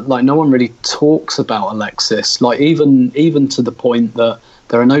fact that no one really talks about Alexis, even to the point that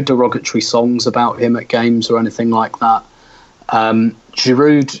there are no derogatory songs about him at games or anything like that.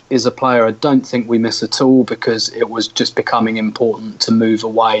 Giroud is a player I don't think we miss at all, because it was just becoming important to move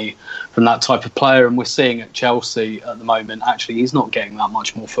away from that type of player. And we're seeing at Chelsea at the moment, actually, he's not getting that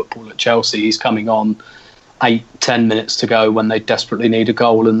much more football at Chelsea. He's coming on 8-10 minutes to go when they desperately need a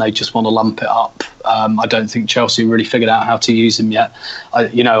goal and they just want to lump it up. I don't think Chelsea really figured out how to use him yet.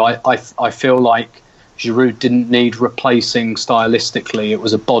 I feel like Giroud didn't need replacing stylistically. It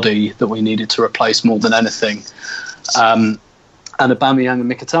was a body that we needed to replace more than anything. And Aubameyang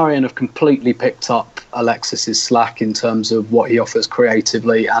and Mkhitaryan have completely picked up Alexis's slack in terms of what he offers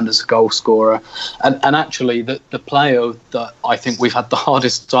creatively and as a goal scorer. And actually, the player that I think we've had the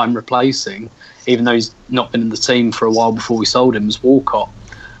hardest time replacing, even though he's not been in the team for a while before we sold him, is Walcott.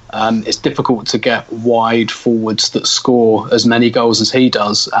 It's difficult to get wide forwards that score as many goals as he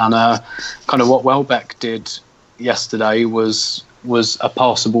does. And kind of what Welbeck did yesterday was a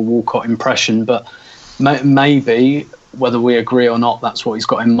passable Walcott impression. But maybe, whether we agree or not, that's what he's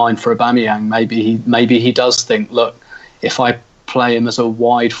got in mind for Aubameyang. Maybe he does think, look, if I play him as a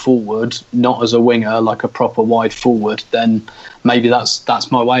wide forward, not as a winger, like a proper wide forward, then maybe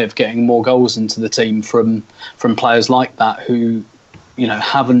that's my way of getting more goals into the team from players like that who,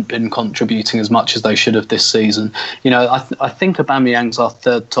 haven't been contributing as much as they should have this season. I think Aubameyang's our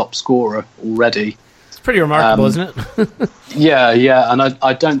 3rd top scorer already. It's pretty remarkable, isn't it? Yeah, and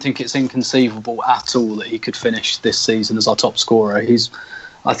I don't think it's inconceivable at all that he could finish this season as our top scorer.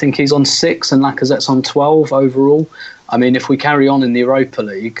 I think he's on 6 and Lacazette's on 12 overall. I mean, if we carry on in the Europa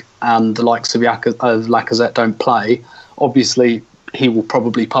League and the likes of Lacazette don't play, obviously he will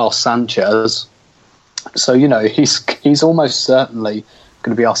probably pass Sanchez. So, he's almost certainly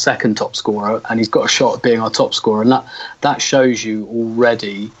going to be our 2nd top scorer, and he's got a shot at being our top scorer. And that shows you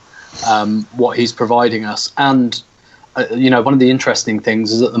already what he's providing us. And, one of the interesting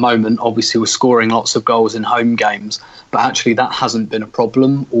things is at the moment, obviously, we're scoring lots of goals in home games, but actually that hasn't been a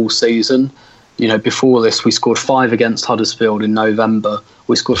problem all season. Before this, we scored 5 against Huddersfield in November.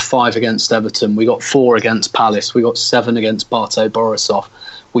 We scored 5 against Everton. We got 4 against Palace. We got 7 against Bate Borisov.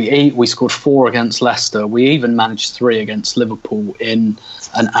 We scored 4 against Leicester. We even managed 3 against Liverpool in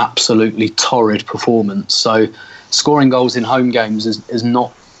an absolutely torrid performance. So scoring goals in home games has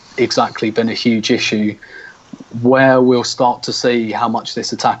not exactly been a huge issue. Where we'll start to see how much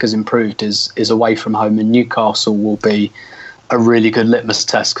this attack has improved is away from home, and Newcastle will be a really good litmus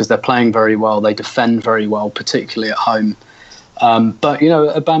test because they're playing very well. They defend very well, particularly at home. But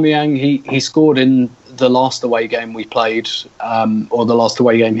Aubameyang, he scored in the last away game we played, or the last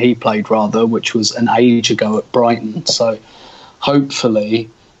away game he played rather, which was an age ago at Brighton. So hopefully,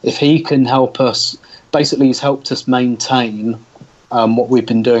 if he can help us, basically he's helped us maintain what we've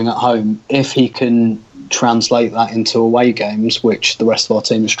been doing at home. If he can translate that into away games, which the rest of our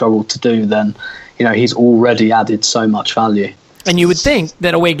team has struggled to do, then he's already added so much value. And you would think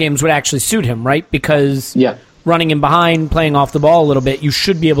that away games would actually suit him, right? Because running in behind, playing off the ball a little bit, you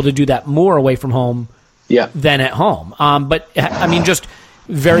should be able to do that more away from home than at home. But I mean, just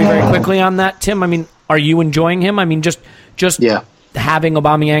very, very quickly on that, Tim, I mean, are you enjoying him? I mean, just having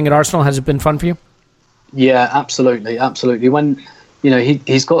Aubameyang at Arsenal, has it been fun for you? Yeah, absolutely. When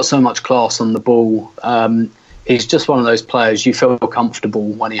he's got so much class on the ball. He's just one of those players, you feel comfortable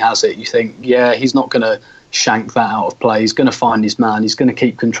when he has it. You think, he's not going to shank that out of play. He's going to find his man. He's going to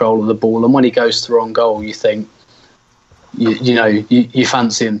keep control of the ball. And when he goes through on goal, you think, you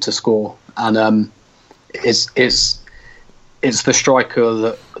fancy him to score. And it's the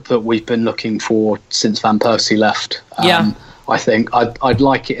striker that we've been looking for since Van Persie left. I think I'd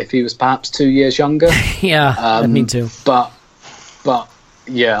like it if he was perhaps 2 years younger. Me too. But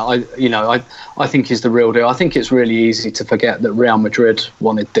I think he's the real deal. I think it's really easy to forget that Real Madrid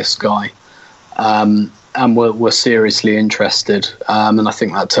wanted this guy, and were seriously interested. And I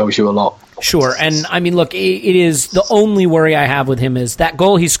think that tells you a lot. Sure, and I mean, look, it is the only worry I have with him is that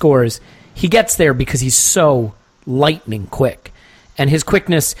goal he scores. He gets there because he's so lightning quick, and his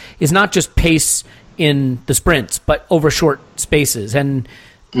quickness is not just pace in the sprints, but over short spaces. And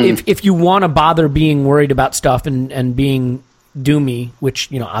if you want to bother being worried about stuff and being doomy, which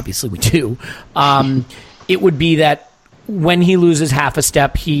obviously we do, it would be that when he loses half a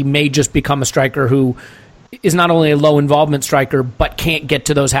step, he may just become a striker who is not only a low involvement striker, but can't get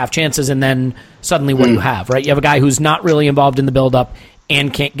to those half chances. And then suddenly what do you have, right? You have a guy who's not really involved in the build up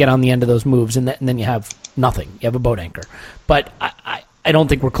and can't get on the end of those moves. And then you have nothing. You have a boat anchor. But I don't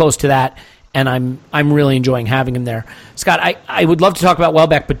think we're close to that. And I'm really enjoying having him there. Scott, I would love to talk about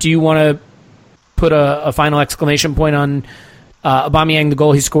Welbeck, but do you want to put a final exclamation point on Aubameyang, the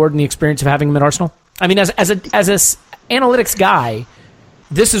goal he scored, and the experience of having him at Arsenal? I mean, as a analytics guy,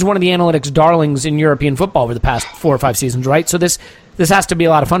 this is one of the analytics darlings in European football over the past 4 or 5 seasons, right? So this has to be a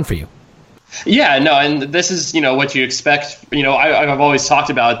lot of fun for you. Yeah, no, and this is, what you expect. I've always talked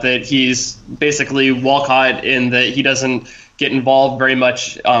about that he's basically Walcott in that he doesn't get involved very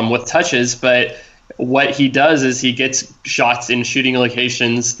much with touches, but what he does is he gets shots in shooting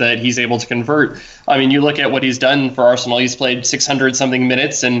locations that he's able to convert. I mean, you look at what he's done for Arsenal. He's played 600-something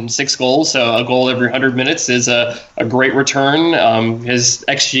minutes and 6 goals, so a goal every 100 minutes is a great return. His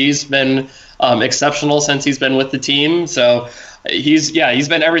XG's been exceptional since he's been with the team. So he's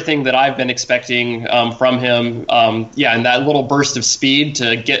been everything that I've been expecting from him. And that little burst of speed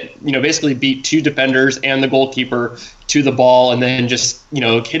to get, basically beat 2 defenders and the goalkeeper to the ball and then just,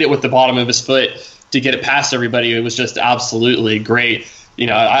 hit it with the bottom of his foot to get it past everybody. It was just absolutely great.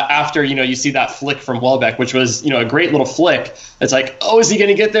 After, you see that flick from Welbeck, which was, a great little flick. It's like, oh, is he going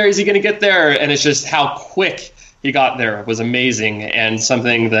to get there? Is he going to get there? And it's just how quick he got there was amazing and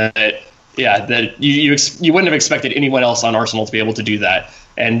something that you wouldn't have expected anyone else on Arsenal to be able to do that.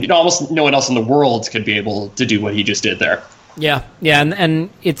 And, almost no one else in the world could be able to do what he just did there. Yeah, and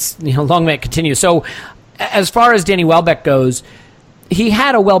it's, long may it continue. So as far as Danny Welbeck goes, he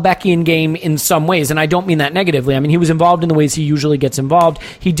had a Welbeckian game in some ways, and I don't mean that negatively. I mean, he was involved in the ways he usually gets involved.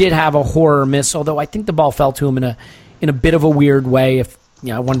 He did have a horror miss, although I think the ball fell to him in a bit of a weird way.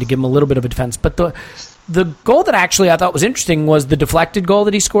 I wanted to give him a little bit of a defense. But the goal that actually I thought was interesting was the deflected goal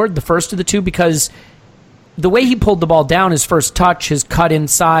that he scored, the first of the 2, because the way he pulled the ball down, his first touch, his cut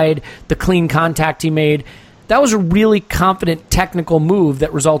inside, the clean contact he made, that was a really confident technical move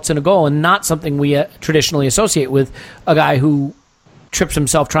that results in a goal and not something we traditionally associate with a guy who trips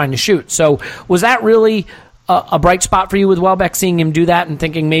himself trying to shoot. So was that really a bright spot for you with Welbeck, seeing him do that and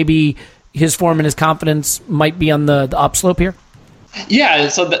thinking maybe his form and his confidence might be on the upslope here? Yeah,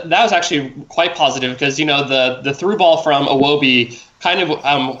 so that was actually quite positive because, the through ball from Iwobi kind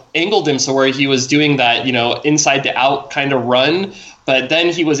of angled him so where he was doing that, inside to out kind of run. But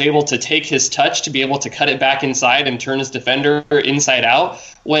then he was able to take his touch to be able to cut it back inside and turn his defender inside out.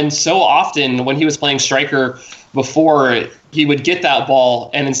 When so often when he was playing striker before, he would get that ball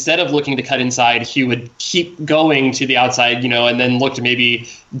and instead of looking to cut inside, he would keep going to the outside, and then look to maybe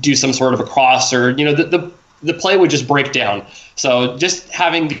do some sort of a cross or, the play would just break down. So just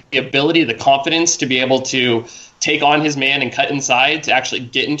having the ability, the confidence to be able to take on his man and cut inside to actually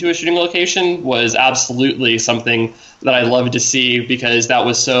get into a shooting location was absolutely something that I loved to see because that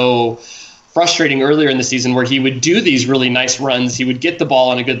was so frustrating earlier in the season where he would do these really nice runs. He would get the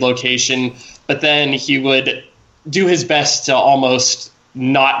ball in a good location, but then he would do his best to almost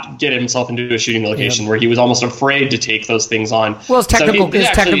not get himself into a shooting location where he was almost afraid to take those things on. Well, his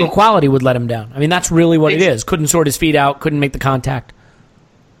technical quality would let him down. I mean, that's really what it is. Couldn't sort his feet out, couldn't make the contact.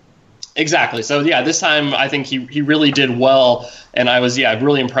 Exactly. So, yeah, this time I think he really did well, and I was,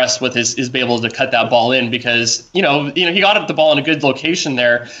 really impressed with his being able to cut that ball in because, he got the ball in a good location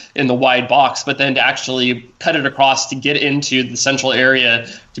there in the wide box, but then to actually cut it across to get into the central area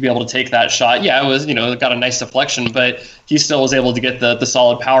to be able to take that shot, it was, got a nice deflection, but he still was able to get the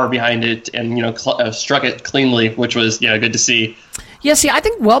solid power behind it and, struck it cleanly, which was, good to see. Yeah, see, I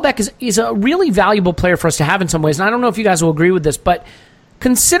think Welbeck is a really valuable player for us to have in some ways, and I don't know if you guys will agree with this, but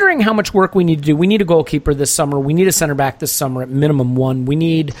considering how much work we need to do, we need a goalkeeper this summer. We need a center back this summer, at minimum one. We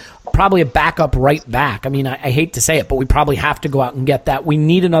need probably a backup right back. I mean, I hate to say it, but we probably have to go out and get that. We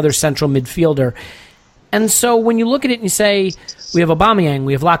need another central midfielder. And so when you look at it and you say, we have Aubameyang,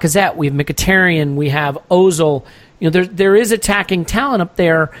 we have Lacazette, we have Mkhitaryan, we have Ozil, there is attacking talent up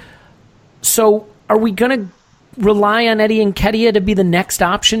there. So are we going to rely on Eddie Nketiah to be the next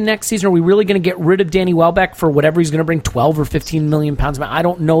option next season? Are we really going to get rid of Danny Welbeck for whatever he's going to bring, 12 or 15 million pounds? I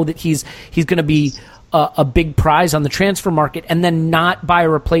don't know that he's going to be a big prize on the transfer market and then not buy a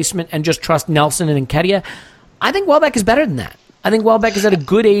replacement and just trust Nelson and Nketiah. I think Welbeck is better than that. I think Welbeck is at a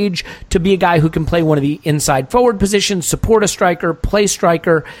good age to be a guy who can play one of the inside forward positions, support a striker, play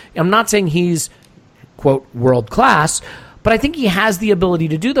striker. I'm not saying he's, quote, world class, but I think he has the ability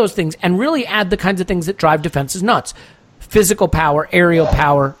to do those things and really add the kinds of things that drive defenses nuts. Physical power, aerial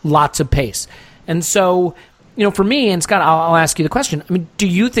power, lots of pace. And so, for me, and Scott, I'll ask you the question. I mean, do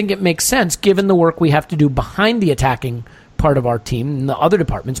you think it makes sense, given the work we have to do behind the attacking part of our team and the other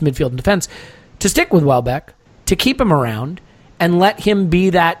departments, midfield and defense, to stick with Welbeck, to keep him around, and let him be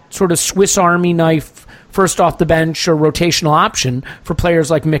that sort of Swiss Army knife, first off the bench or rotational option for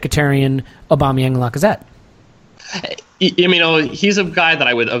players like Mkhitaryan, Aubameyang, and Lacazette? He's a guy that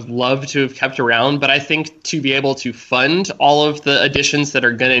I would have loved to have kept around, but I think to be able to fund all of the additions that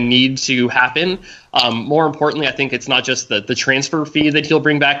are going to need to happen, more importantly, I think it's not just the transfer fee that he'll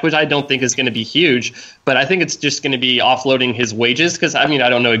bring back, which I don't think is going to be huge, but I think it's just going to be offloading his wages because, I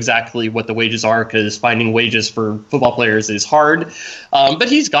don't know exactly what the wages are because finding wages for football players is hard, but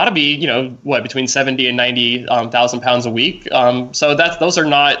he's got to be, between 70 and 90,000 pounds a week. So those are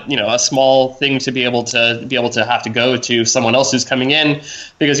not, a small thing to be able to have to go to someone else who's coming in,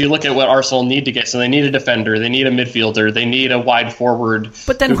 because you look at what Arsenal need to get. So they need a defender, they need a midfielder, they need a wide forward.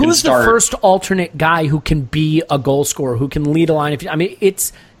 But then who's the first alternate guy who can be a goal scorer, who can lead a line?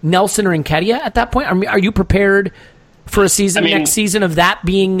 It's Nelson or Nketiah at that point. Are you prepared for a season next season of that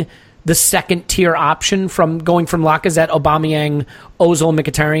being the second tier option, from going from Lacazette, Aubameyang, Ozil,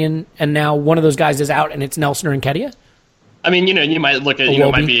 Mkhitaryan, and now one of those guys is out and it's Nelson or Nketiah? You might look at,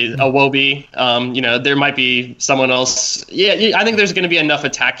 it might be Iwobi. There might be someone else. Yeah, I think there's going to be enough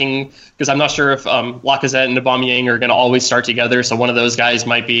attacking, because I'm not sure if Lacazette and Aubameyang are going to always start together. So one of those guys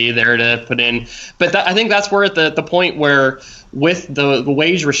might be there to put in. But I think that's where the point where, with the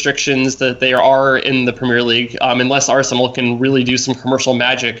wage restrictions that they are in the Premier League, unless Arsenal can really do some commercial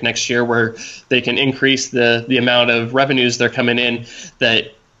magic next year where they can increase the amount of revenues they're coming in,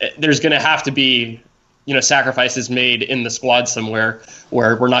 that there's going to have to be sacrifices made in the squad somewhere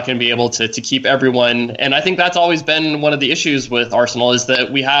where we're not going to be able to keep everyone. And I think that's always been one of the issues with Arsenal, is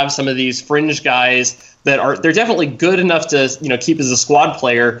that we have some of these fringe guys that they're definitely good enough to, keep as a squad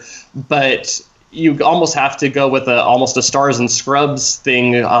player, but you almost have to go with almost a stars and scrubs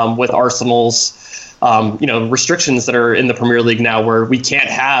thing with Arsenal's restrictions that are in the Premier League now, where we can't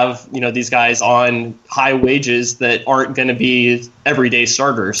have, these guys on high wages that aren't going to be everyday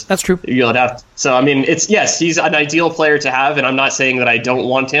starters. That's true. You'll have. So, he's an ideal player to have, and I'm not saying that I don't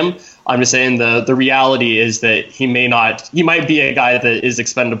want him. I'm just saying the reality is that he might be a guy that is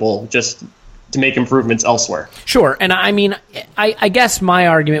expendable just to make improvements elsewhere. Sure. And I guess my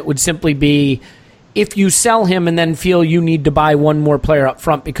argument would simply be, if you sell him and then feel you need to buy one more player up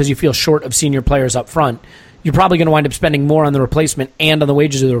front because you feel short of senior players up front, you're probably going to wind up spending more on the replacement and on the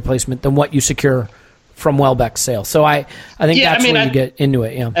wages of the replacement than what you secure from Welbeck's sale. So I think that's where you get into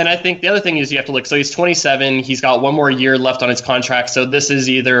it. Yeah. And I think the other thing is you have to look. So he's 27. He's got one more year left on his contract. So this is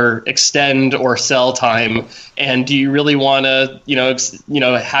either extend or sell time. And do you really want to,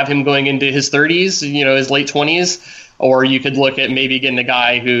 have him going into his 30s, his late 20s? Or you could look at maybe getting a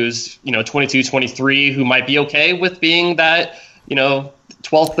guy who's, 22, 23, who might be okay with being that, 12th,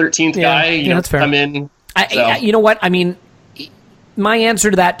 13th guy, that's fair. Come in. You know what? My answer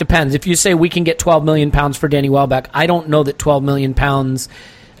to that depends. If you say we can get £12 million for Danny Welbeck, I don't know that £12 million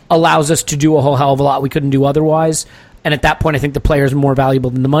allows us to do a whole hell of a lot we couldn't do otherwise. And at that point, I think the player is more valuable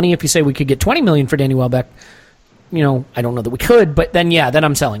than the money. If you say we could get $20 million for Danny Welbeck, I don't know that we could, but then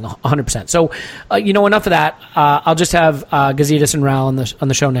I'm selling 100%. So, enough of that. I'll just have Gazidis and Raul on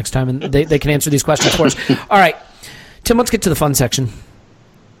the show next time, and they can answer these questions for us. All right, Tim, let's get to the fun section.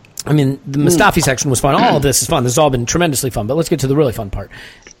 I mean, the Mustafi section was fun. All of this is fun. This has all been tremendously fun, but let's get to the really fun part,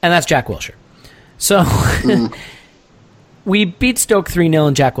 and that's Jack Wilshere. So, we beat Stoke 3-0,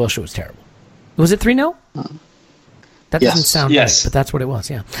 and Jack Wilshere was terrible. Was it 3-0? That doesn't sound right, but that's what it was.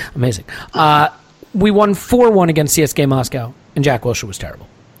 Yeah, amazing. We won 4-1 against CSKA Moscow, and Jack Wilshere was terrible.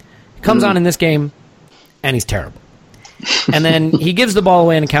 He comes on in this game, and he's terrible. And then he gives the ball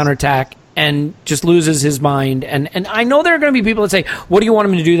away in a counterattack and just loses his mind. And I know there are going to be people that say, what do you want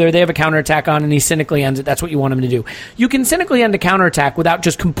him to do there? They have a counterattack on, and he cynically ends it. That's what you want him to do. You can cynically end a counterattack without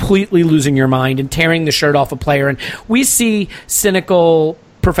just completely losing your mind and tearing the shirt off a player. And we see cynical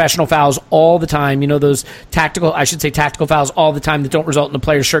professional fouls all the time, those tactical fouls all the time that don't result in the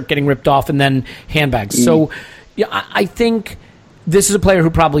player's shirt getting ripped off and then handbags. So I think this is a player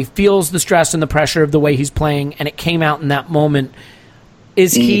who probably feels the stress and the pressure of the way he's playing, and it came out in that moment.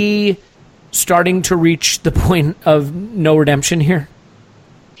 Is he starting to reach the point of no redemption here?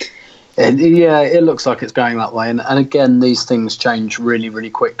 Yeah, it looks like it's going that way. And again, these things change really, really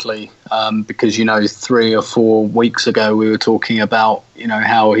quickly because, 3 or 4 weeks ago we were talking about,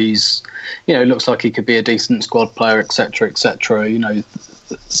 how he's, it looks like he could be a decent squad player, et cetera,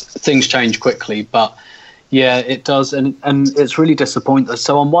 things change quickly. But, yeah, it does. And it's really disappointing.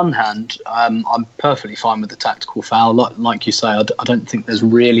 So on one hand, I'm perfectly fine with the tactical foul. Like you say, I don't think there's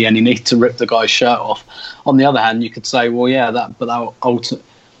really any need to rip the guy's shirt off. On the other hand, you could say, well, yeah, that ultimately...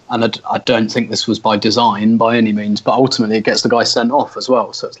 And I don't think this was by design by any means, but ultimately it gets the guy sent off as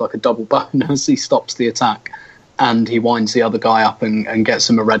well. So it's like a double bonus. He stops the attack and he winds the other guy up and gets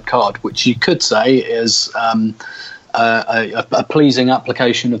him a red card, which you could say is a pleasing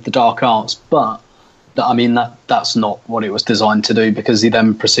application of the dark arts. But, that's not what it was designed to do, because he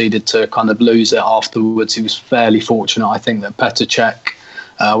then proceeded to kind of lose it afterwards. He was fairly fortunate, I think, that Petr Cech,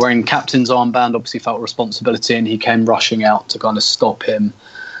 wearing captain's armband, obviously felt responsibility, and he came rushing out to kind of stop him.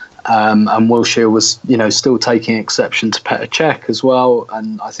 And Wilshere was, still taking exception to Petr Cech as well.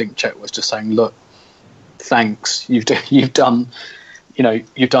 And I think Cech was just saying, "Look, thanks. You've done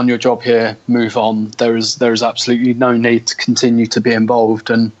your job here. Move on. There is absolutely no need to continue to be involved."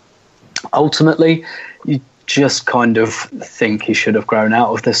 And ultimately, you just kind of think he should have grown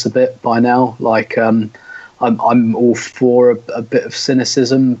out of this a bit by now. Like, I'm all for a bit of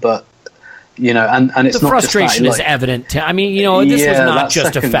cynicism, but. And it's the not frustration just that, is evident. This was not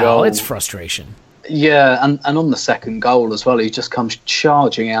just a foul; goal. It's frustration. Yeah, and on the second goal as well, he just comes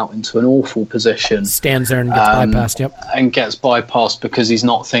charging out into an awful position, stands there and gets bypassed. Yep, and gets bypassed because he's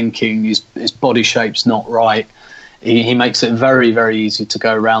not thinking. His body shape's not right. He makes it very, very easy to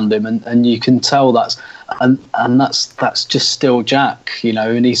go around him, and you can tell that's just still Jack.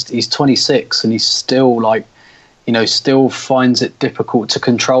 And he's 26 and he's still like. Still finds it difficult to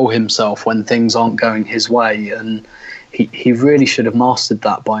control himself when things aren't going his way, and he really should have mastered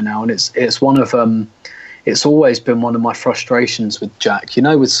that by now. And it's one of it's always been one of my frustrations with Jack.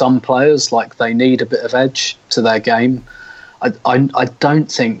 With some players, like, they need a bit of edge to their game. I don't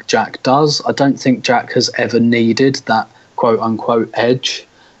think Jack does. I don't think Jack has ever needed that quote unquote edge.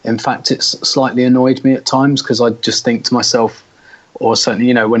 In fact, it's slightly annoyed me at times because I just think to myself. Or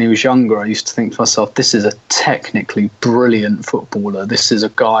certainly, when he was younger, I used to think to myself, this is a technically brilliant footballer. This is a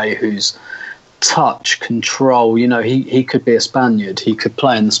guy who's touch, control. He could be a Spaniard. He could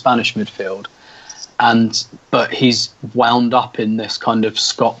play in the Spanish midfield. But he's wound up in this kind of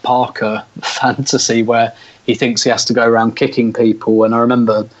Scott Parker fantasy where he thinks he has to go around kicking people. And I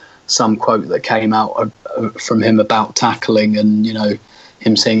remember some quote that came out from him about tackling and,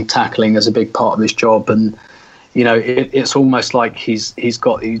 him seeing tackling as a big part of his job. And, it's almost like he's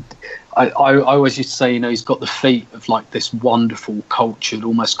got. I always used to say, he's got the feet of like this wonderful, cultured,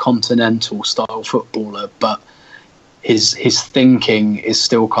 almost continental style footballer, but his thinking is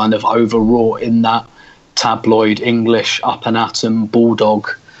still kind of overwrought in that tabloid English up and atom bulldog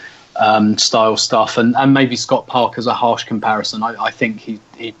style stuff. And maybe Scott Parker's a harsh comparison. I think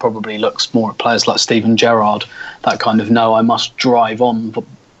he probably looks more at players like Steven Gerrard, that kind of I must drive on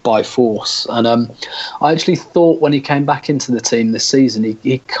by force. And I actually thought when he came back into the team this season,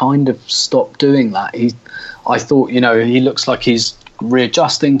 he kind of stopped doing that. I thought, he looks like he's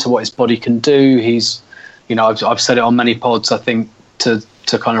readjusting to what his body can do. He's, I've said it on many pods, I think to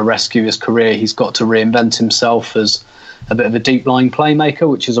kind of rescue his career, he's got to reinvent himself as a bit of a deep lying playmaker,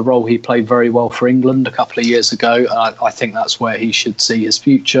 which is a role he played very well for England a couple of years ago. I think that's where he should see his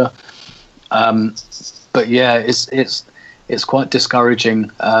future. But yeah, it's quite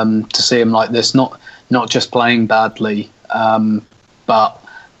discouraging to see him like this. Not just playing badly, but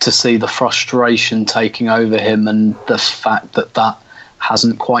to see the frustration taking over him and the fact that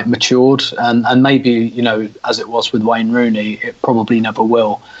hasn't quite matured. And maybe, as it was with Wayne Rooney, it probably never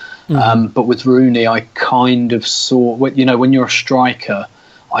will. But with Rooney, I kind of saw, when you're a striker,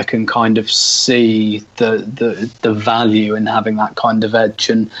 I can kind of see the value in having that kind of edge.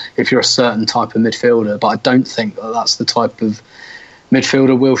 And if you're a certain type of midfielder, but I don't think that's the type of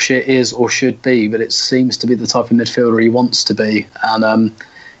midfielder Wilshere is or should be, but it seems to be the type of midfielder he wants to be. And,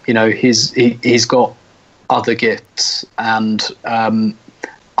 he's got other gifts, and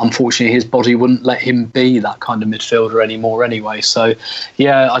unfortunately his body wouldn't let him be that kind of midfielder anymore anyway. So,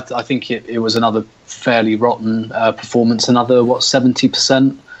 yeah, I think it was another fairly rotten performance. Another,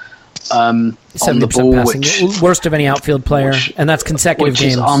 70%? 70% on the ball, passing, worst of any outfield player, and that's consecutive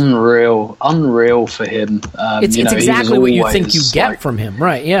games. Which is unreal for him. It's exactly what you think you get from him,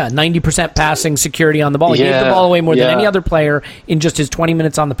 right? Yeah, 90% passing, security on the ball. He gave the ball away more than any other player in just his 20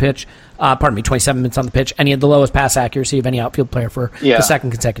 minutes on the pitch. 27 minutes on the pitch, and he had the lowest pass accuracy of any outfield player for the second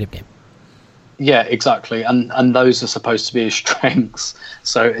consecutive game. Yeah, exactly, and those are supposed to be his strengths.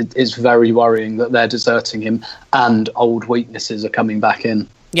 So it's very worrying that they're deserting him, and old weaknesses are coming back in.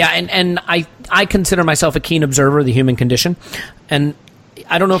 Yeah, and I consider myself a keen observer of the human condition. And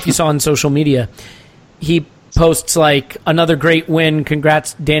I don't know if you saw on social media, he posts like, another great win,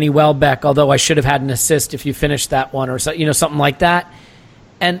 congrats Danny Welbeck, although I should have had an assist if you finished that one, or something like that.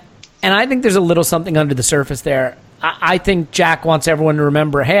 And I think there's a little something under the surface there. I think Jack wants everyone to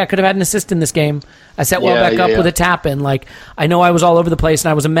remember, hey, I could have had an assist in this game. I set Welbeck up with a tap-in. Like, I know I was all over the place and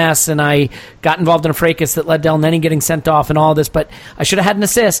I was a mess and I got involved in a fracas that led to El Neni getting sent off and all this, but I should have had an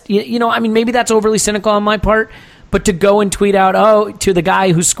assist. Maybe that's overly cynical on my part, but to go and tweet out, to the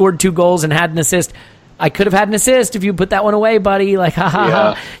guy who scored 2 goals and had an assist, I could have had an assist if you put that one away, buddy. Like, ha ha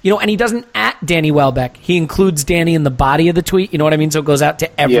ha. And he doesn't at Danny Welbeck. He includes Danny in the body of the tweet. You know what I mean? So it goes out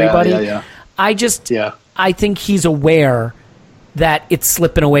to everybody. I think he's aware that it's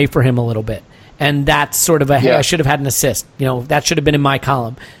slipping away for him a little bit. And that's sort of hey, I should have had an assist. That should have been in my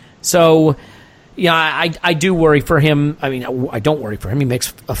column. So, I do worry for him. I mean, I don't worry for him. He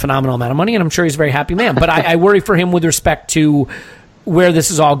makes a phenomenal amount of money, and I'm sure he's a very happy man. But I worry for him with respect to where this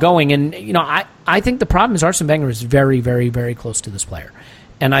is all going. And, I think the problem is Arsene Wenger is very, very, very close to this player.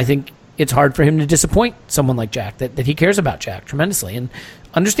 And I think it's hard for him to disappoint someone like Jack, that he cares about Jack tremendously. And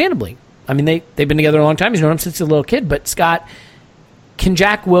understandably. I mean, they've been together a long time. He's known him since he was a little kid. But, Scott, can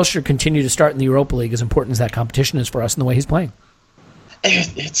Jack Wilshere continue to start in the Europa League, as important as that competition is for us and the way he's playing?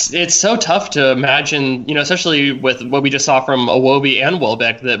 It's so tough to imagine, especially with what we just saw from Iwobi and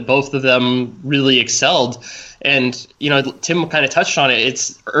Welbeck, that both of them really excelled. And, Tim kind of touched on it.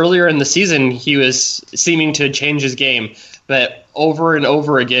 It's earlier in the season, he was seeming to change his game. But over and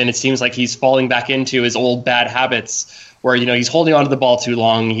over again, it seems like he's falling back into his old bad habits, where, he's holding onto the ball too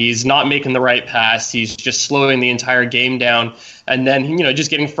long. He's not making the right pass. He's just slowing the entire game down. And then, just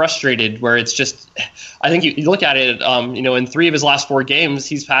getting frustrated, where it's just, I think you look at it, in 3 of his last 4 games,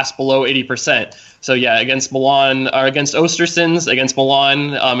 he's passed below 80%. So, against Milan, or against Ostersunds, against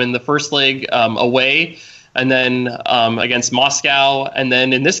Milan in the first leg away, and then against Moscow. And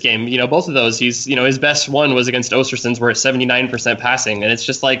then in this game, both of those, he's, his best one was against Ostersunds, where it's 79% passing. And it's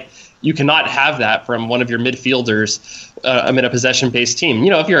just like, you cannot have that from one of your midfielders in a possession-based team.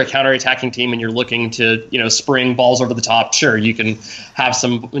 If you're a counter-attacking team and you're looking to, spring balls over the top, sure, you can have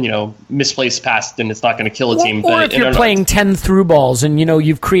some, misplaced pass, and it's not going to kill a team. Or if you're playing 10 through balls and,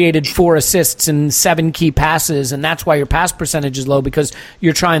 you've created 4 assists and 7 key passes, and that's why your pass percentage is low, because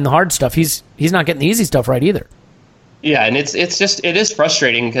you're trying the hard stuff. He's not getting the easy stuff right either. Yeah, and it is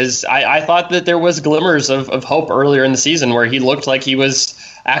frustrating, because I thought that there was glimmers of hope earlier in the season, where he looked like he was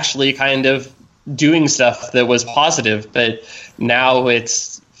actually kind of doing stuff that was positive, but now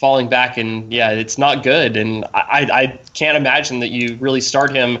it's falling back, and it's not good. And I can't imagine that you really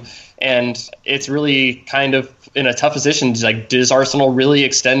start him, and it's really kind of in a tough position. Like, does Arsenal really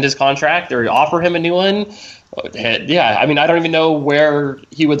extend his contract or offer him a new one? Yeah, I mean, I don't even know where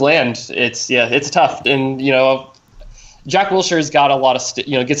he would land. It's tough, and Jack Wilshere's got a lot of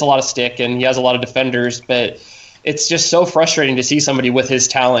gets a lot of stick, and he has a lot of defenders, but it's just so frustrating to see somebody with his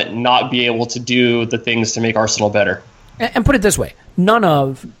talent not be able to do the things to make Arsenal better. And put it this way, none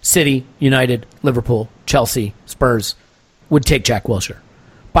of City, United, Liverpool, Chelsea, Spurs would take Jack Wilshere.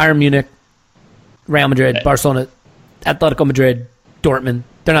 Bayern Munich, Real Madrid, Barcelona, Atletico Madrid, Dortmund,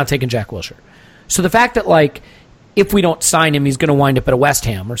 they're not taking Jack Wilshere. So the fact that, if we don't sign him, he's going to wind up at a West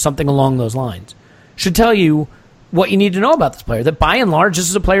Ham or something along those lines, should tell you what you need to know about this player. That by and large, this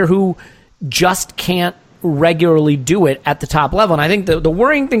is a player who just can't regularly do it at the top level. And I think the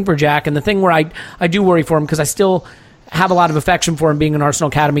worrying thing for Jack, and the thing where I do worry for him, because I still have a lot of affection for him being an Arsenal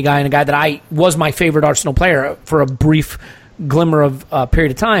Academy guy and a guy that was my favorite Arsenal player for a brief glimmer of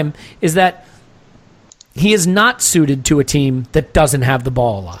period of time, is that he is not suited to a team that doesn't have the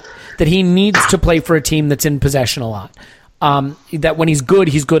ball a lot, that he needs to play for a team that's in possession a lot. That when he's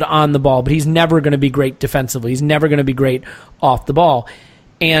good on the ball, but he's never going to be great defensively. He's never going to be great off the ball.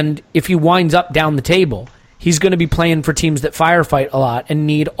 And if he winds up down the table, he's going to be playing for teams that firefight a lot and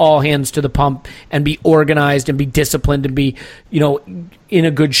need all hands to the pump and be organized and be disciplined and be, in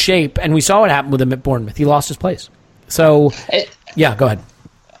a good shape. And we saw what happened with him at Bournemouth. He lost his place. So, yeah, go ahead.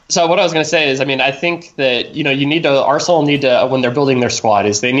 So what I was going to say is, I think that, Arsenal need to, when they're building their squad,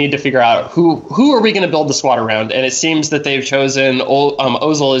 is they need to figure out who are we going to build the squad around? And it seems that they've chosen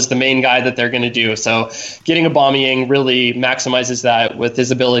Ozil as the main guy that they're going to do. So getting Aubameyang really maximizes that with his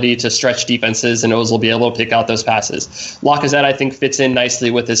ability to stretch defenses, and Ozil will be able to pick out those passes. Lacazette, I think, fits in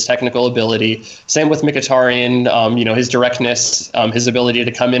nicely with his technical ability. Same with Mkhitaryan, his directness, his ability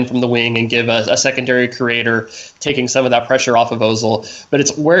to come in from the wing and give a secondary creator, taking some of that pressure off of Ozil. But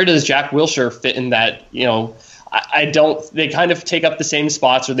it's where does Jack Wilshere fit in that? They kind of take up the same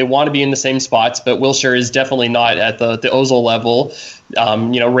spots, or they want to be in the same spots, but Wilshere is definitely not at the Ozil level.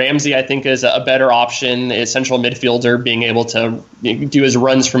 Ramsey, I think, is a better option, a central midfielder, being able to do his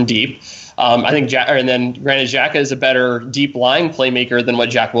runs from deep. I think granted, Xhaka is a better deep lying playmaker than what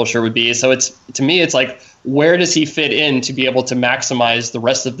Jack Wilshere would be. So to me, it's like, where does he fit in to be able to maximize the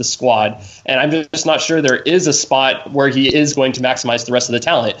rest of the squad? And I'm just not sure there is a spot where he is going to maximize the rest of the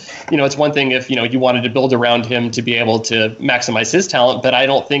talent. It's one thing if, you wanted to build around him to be able to maximize his talent, but I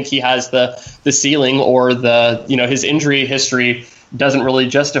don't think he has the ceiling, or his injury history doesn't really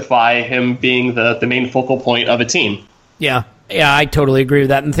justify him being the main focal point of a team. Yeah, I totally agree with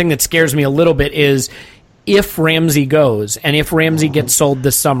that. And the thing that scares me a little bit is if Ramsey goes, and if Ramsey gets sold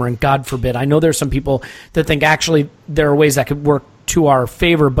this summer, and God forbid, I know there's some people that think actually there are ways that could work to our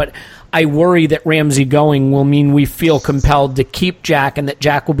favor, but I worry that Ramsey going will mean we feel compelled to keep Jack, and that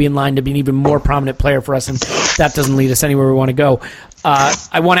Jack will be in line to be an even more prominent player for us, and that doesn't lead us anywhere we want to go.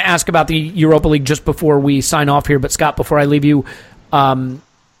 I want to ask about the Europa League just before we sign off here, but Scott, before I leave you,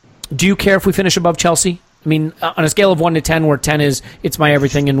 do you care if we finish above Chelsea? On a scale of 1 to 10, where 10 is it's my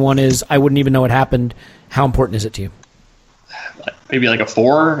everything and 1 is I wouldn't even know it happened, how important is it to you? Maybe like a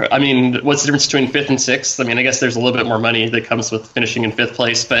 4. What's the difference between 5th and 6th? I guess there's a little bit more money that comes with finishing in 5th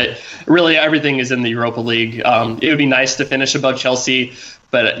place, but really everything is in the Europa League. It would be nice to finish above Chelsea,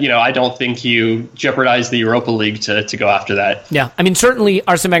 but I don't think you jeopardize the Europa League to go after that. Yeah, certainly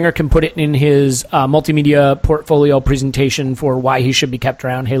Arsene Wenger can put it in his multimedia portfolio presentation for why he should be kept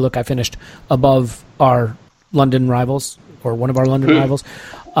around. Hey, look, I finished above our London rivals, or one of our London rivals.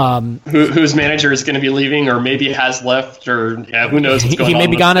 Whose manager is going to be leaving, or maybe has left, or who knows what's going on. He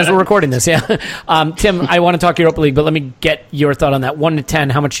may be gone as we're recording this, yeah. Tim, I want to talk Europa League, but let me get your thought on that. 1 to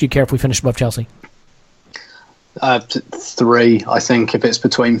 10, how much do you care if we finish above Chelsea? 3, I think, if it's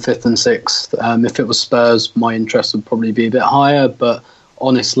between 5th and 6th. If it was Spurs, my interest would probably be a bit higher, but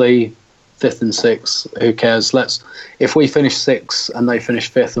honestly, 5th and 6th, who cares? If we finish 6th and they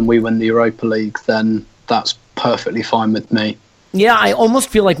finish 5th and we win the Europa League, then that's perfectly fine with me. Yeah, I almost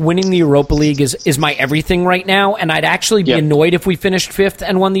feel like winning the Europa League is my everything right now, and I'd actually be annoyed if we finished 5th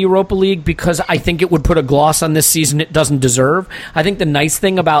and won the Europa League, because I think it would put a gloss on this season it doesn't deserve. I think the nice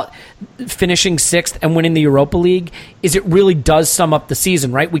thing about finishing 6th and winning the Europa League is it really does sum up the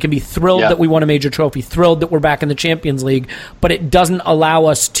season, right? We can be thrilled that we won a major trophy, thrilled that we're back in the Champions League, but it doesn't allow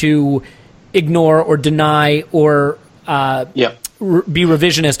us to ignore or deny or be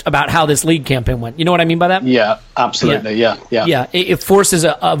revisionist about how this league campaign went. You know what I mean by that? Yeah, absolutely. Yeah. It forces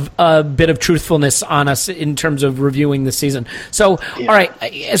a bit of truthfulness on us in terms of reviewing the season. So, all right,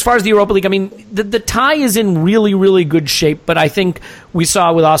 as far as the Europa League, the tie is in really, really good shape, but I think we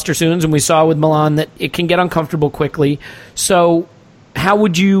saw with Östersund and we saw with Milan that it can get uncomfortable quickly. So how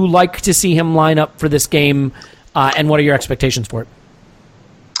would you like to see him line up for this game, and what are your expectations for it?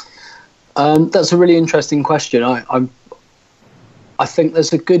 That's a really interesting question. I think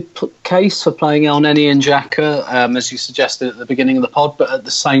there's a good case for playing on Elneny and Xhaka, as you suggested at the beginning of the pod, but at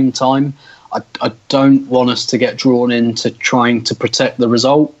the same time, I don't want us to get drawn into trying to protect the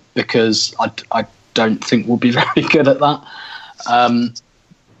result, because I don't think we'll be very good at that.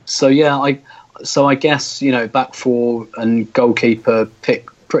 So I guess, back four and goalkeeper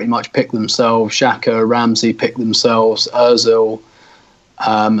pretty much pick themselves. Xhaka, Ramsey pick themselves. Ozil,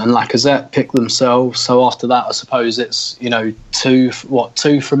 and Lacazette pick themselves. So after that, I suppose it's, two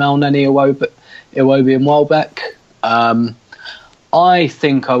from El Neni, Iwobi and Welbeck. I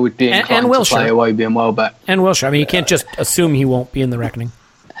think I would be inclined to play Iwobi and Welbeck. And Wilshere. I mean, you can't just assume he won't be in the reckoning.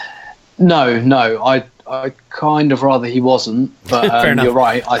 No. I'd kind of rather he wasn't, but you're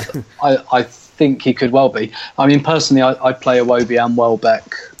right. I think he could well be. I mean, personally, I'd play Iwobi and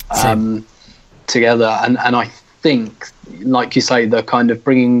Welbeck together, and I think, like you say, the kind of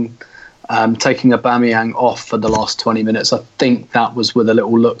taking Aubameyang off for the last 20 minutes, I think that was with a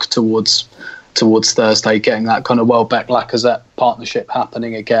little look towards Thursday, getting that kind of Welbeck-Lacazette partnership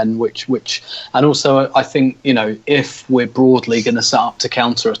happening again, which and also I think, if we're broadly going to set up to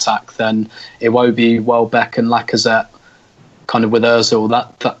counter-attack, then Iwobi, Welbeck and Lacazette kind of with Ozil,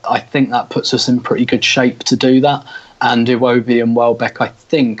 that I think that puts us in pretty good shape to do that. And Iwobi and Welbeck, I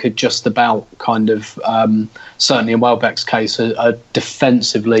think, are just about kind of, certainly in Welbeck's case, are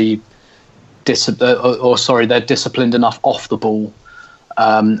defensively, they're disciplined enough off the ball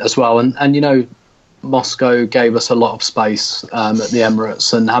as well. And Moscow gave us a lot of space at the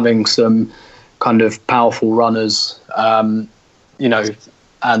Emirates, and having some kind of powerful runners, and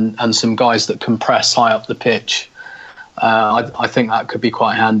some guys that can press high up the pitch, I think that could be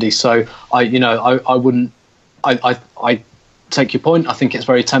quite handy. So I wouldn't. I take your point. I think it's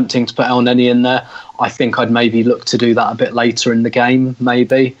very tempting to put El Neni in there. I think I'd maybe look to do that a bit later in the game,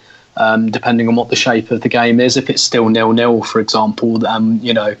 maybe, depending on what the shape of the game is. If it's still 0-0, for example, then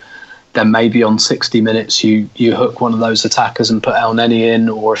maybe on 60 minutes you hook one of those attackers and put El Neni in,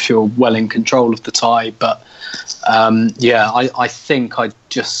 or if you're well in control of the tie. But I think I'd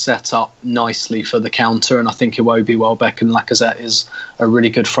just set up nicely for the counter, and I think Iwobi, Welbeck and Lacazette is a really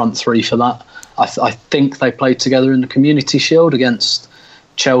good front three for that. I think they played together in the Community Shield against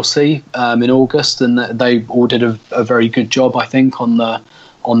Chelsea in August, and they all did a very good job, I think, on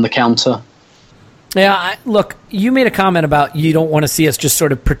the counter. Yeah, look, you made a comment about you don't want to see us just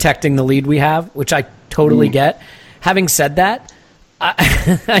sort of protecting the lead we have, which I totally get. Having said that,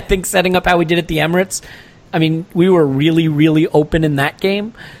 I think setting up how we did at the Emirates, I mean, we were really, really open in that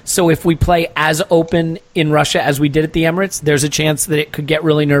game. So if we play as open in Russia as we did at the Emirates, there's a chance that it could get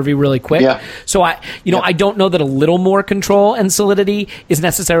really nervy really quick. Yeah. So I don't know that a little more control and solidity is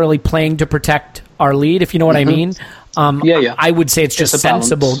necessarily playing to protect our lead, if you know what I mean. I would say it's just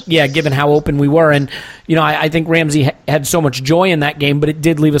sensible, given how open we were. And, I think Ramsey had so much joy in that game, but it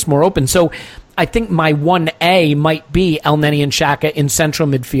did leave us more open. So I think my 1A might be El Neni and Xhaka in central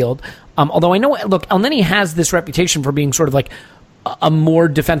midfield. Although I know, look, El Neni has this reputation for being sort of like a more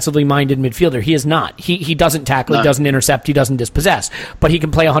defensively minded midfielder. He is not. He doesn't tackle, he doesn't intercept, he doesn't dispossess, but he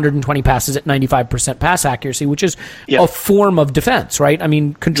can play 120 passes at 95% pass accuracy, which is a form of defense, right? I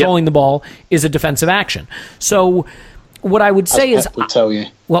mean, controlling the ball is a defensive action. So what I would say is... Pep would tell you.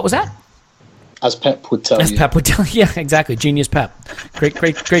 What was that? As Pep would tell you. As Pep would tell you. Yeah, exactly. Genius Pep.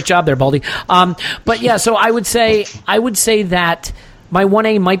 Great job there, Baldy. But yeah, so I would say that my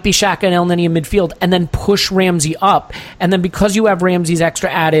 1A might be Xhaka and El Neni in midfield, and then push Ramsey up. And then because you have Ramsey's extra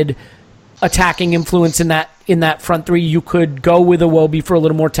added attacking influence in that front three, you could go with Iwobi for a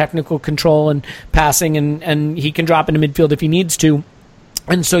little more technical control and passing, and he can drop into midfield if he needs to.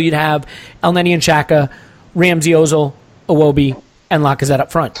 And so you'd have El Neni and Xhaka, Ramsey, Ozil, Iwobi, and Lacazette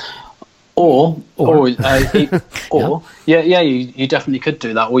up front. You definitely could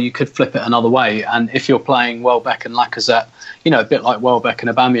do that, or you could flip it another way. And if you're playing Welbeck and Lacazette, a bit like Welbeck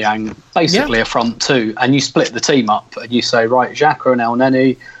and Aubameyang, basically a front two, and you split the team up and you say, right, Xhaka and El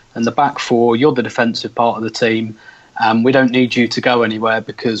Neni and the back four, you're the defensive part of the team, and we don't need you to go anywhere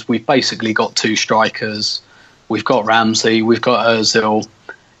because we've basically got two strikers. We've got Ramsey, we've got Ozil.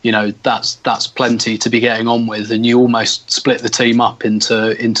 That's plenty to be getting on with, and you almost split the team up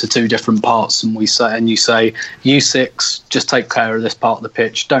into two different parts. And you say, you six, just take care of this part of the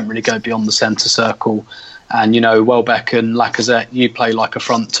pitch. Don't really go beyond the centre circle. And Welbeck and Lacazette, you play like a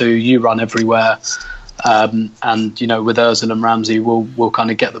front two. You run everywhere. And with Ozil and Ramsey, we'll kind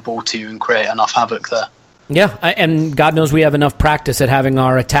of get the ball to you and create enough havoc there. Yeah, and God knows we have enough practice at having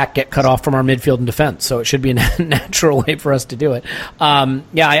our attack get cut off from our midfield and defense, so it should be a natural way for us to do it.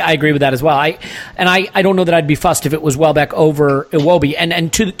 I agree with that as well. I don't know that I'd be fussed if it was Welbeck over Iwobi.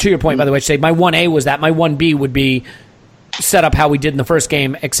 And to your point, by the way, I should say my 1A was that. My 1B would be set up how we did in the first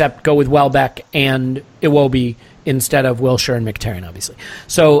game, except go with Welbeck and Iwobi instead of Wilshere and Mkhitaryan, obviously.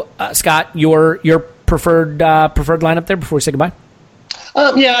 So, Scott, your preferred lineup there before we say goodbye?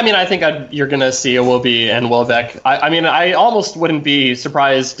 I think you're going to see Iwobi and Welbeck. I almost wouldn't be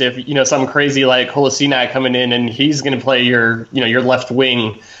surprised if, some crazy like Kolasinac coming in and he's going to play your left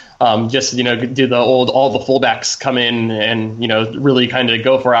wing. just, you know, do all the fullbacks come in and, you know, really kind of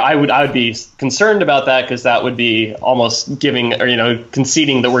go for it. I would be concerned about that, because that would be almost giving, or, you know,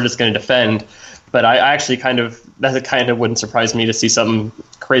 conceding that we're just going to defend. But I actually that wouldn't surprise me to see something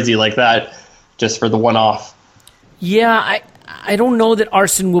crazy like that just for the one-off. Yeah, I don't know that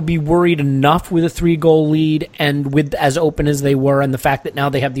Arsenal will be worried enough with a 3-goal lead and with as open as they were, and the fact that now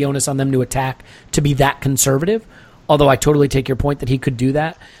they have the onus on them to attack, to be that conservative. Although I totally take your point that he could do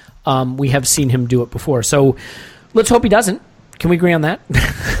that. We have seen him do it before. So let's hope he doesn't. Can we agree on that?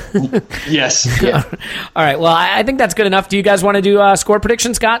 Yes. Yeah. All right. Well, I think that's good enough. Do you guys want to do a score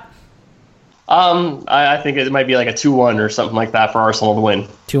prediction, Scott? I think it might be like a 2-1 or something like that for Arsenal to win.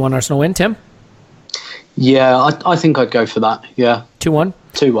 2-1 Arsenal win. Tim? Yeah, I think I'd go for that. Yeah. 2-1?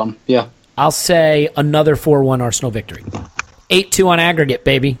 2-1, yeah. I'll say another 4-1 Arsenal victory. 8-2 on aggregate,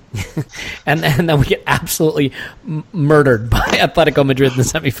 baby. and then we get absolutely murdered by Atletico Madrid in the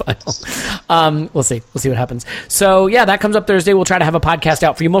semifinal. We'll see. We'll see what happens. So, yeah, that comes up Thursday. We'll try to have a podcast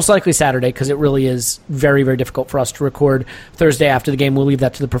out for you, most likely Saturday, because it really is very, very difficult for us to record Thursday after the game. We'll leave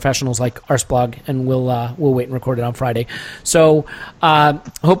that to the professionals like Arsblog, and we'll wait and record it on Friday. So,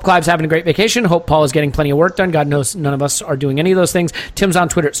 hope Clive's having a great vacation. Hope Paul is getting plenty of work done. God knows none of us are doing any of those things. Tim's on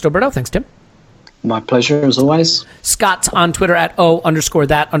Twitter at Stoberto. Thanks, Tim. My pleasure, as always. Scott's on Twitter at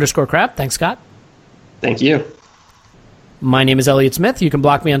O_that_crap. Thanks, Scott. Thank you. My name is Elliot Smith. You can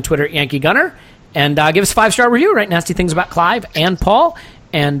block me on Twitter at Yankee Gunner. And give us a 5-star review. Write nasty things about Clive and Paul.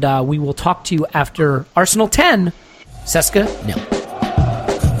 And we will talk to you after Arsenal 10, Cesca 0.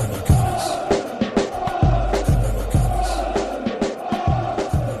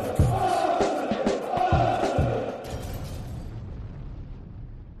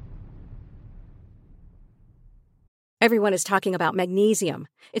 Everyone is talking about magnesium.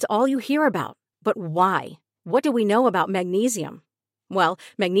 It's all you hear about. But why? What do we know about magnesium? Well,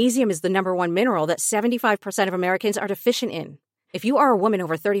 magnesium is the #1 mineral that 75% of Americans are deficient in. If you are a woman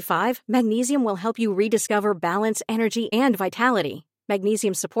over 35, magnesium will help you rediscover balance, energy, and vitality.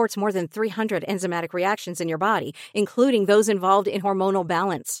 Magnesium supports more than 300 enzymatic reactions in your body, including those involved in hormonal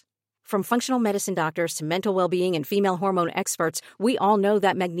balance. From functional medicine doctors to mental well-being and female hormone experts, we all know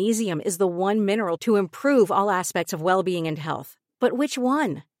that magnesium is the one mineral to improve all aspects of well-being and health. But which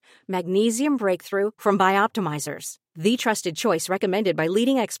one? Magnesium Breakthrough from Bioptimizers, the trusted choice recommended by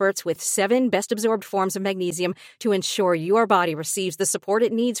leading experts with 7 best-absorbed forms of magnesium to ensure your body receives the support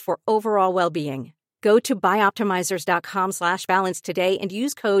it needs for overall well-being. Go to bioptimizers.com/balance today and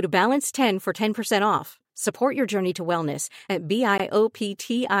use code BALANCE10 for 10% off. Support your journey to wellness at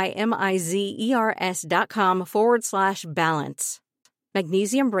bioptimizers.com/balance.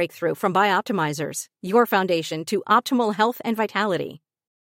 Magnesium Breakthrough from Bioptimizers, your foundation to optimal health and vitality.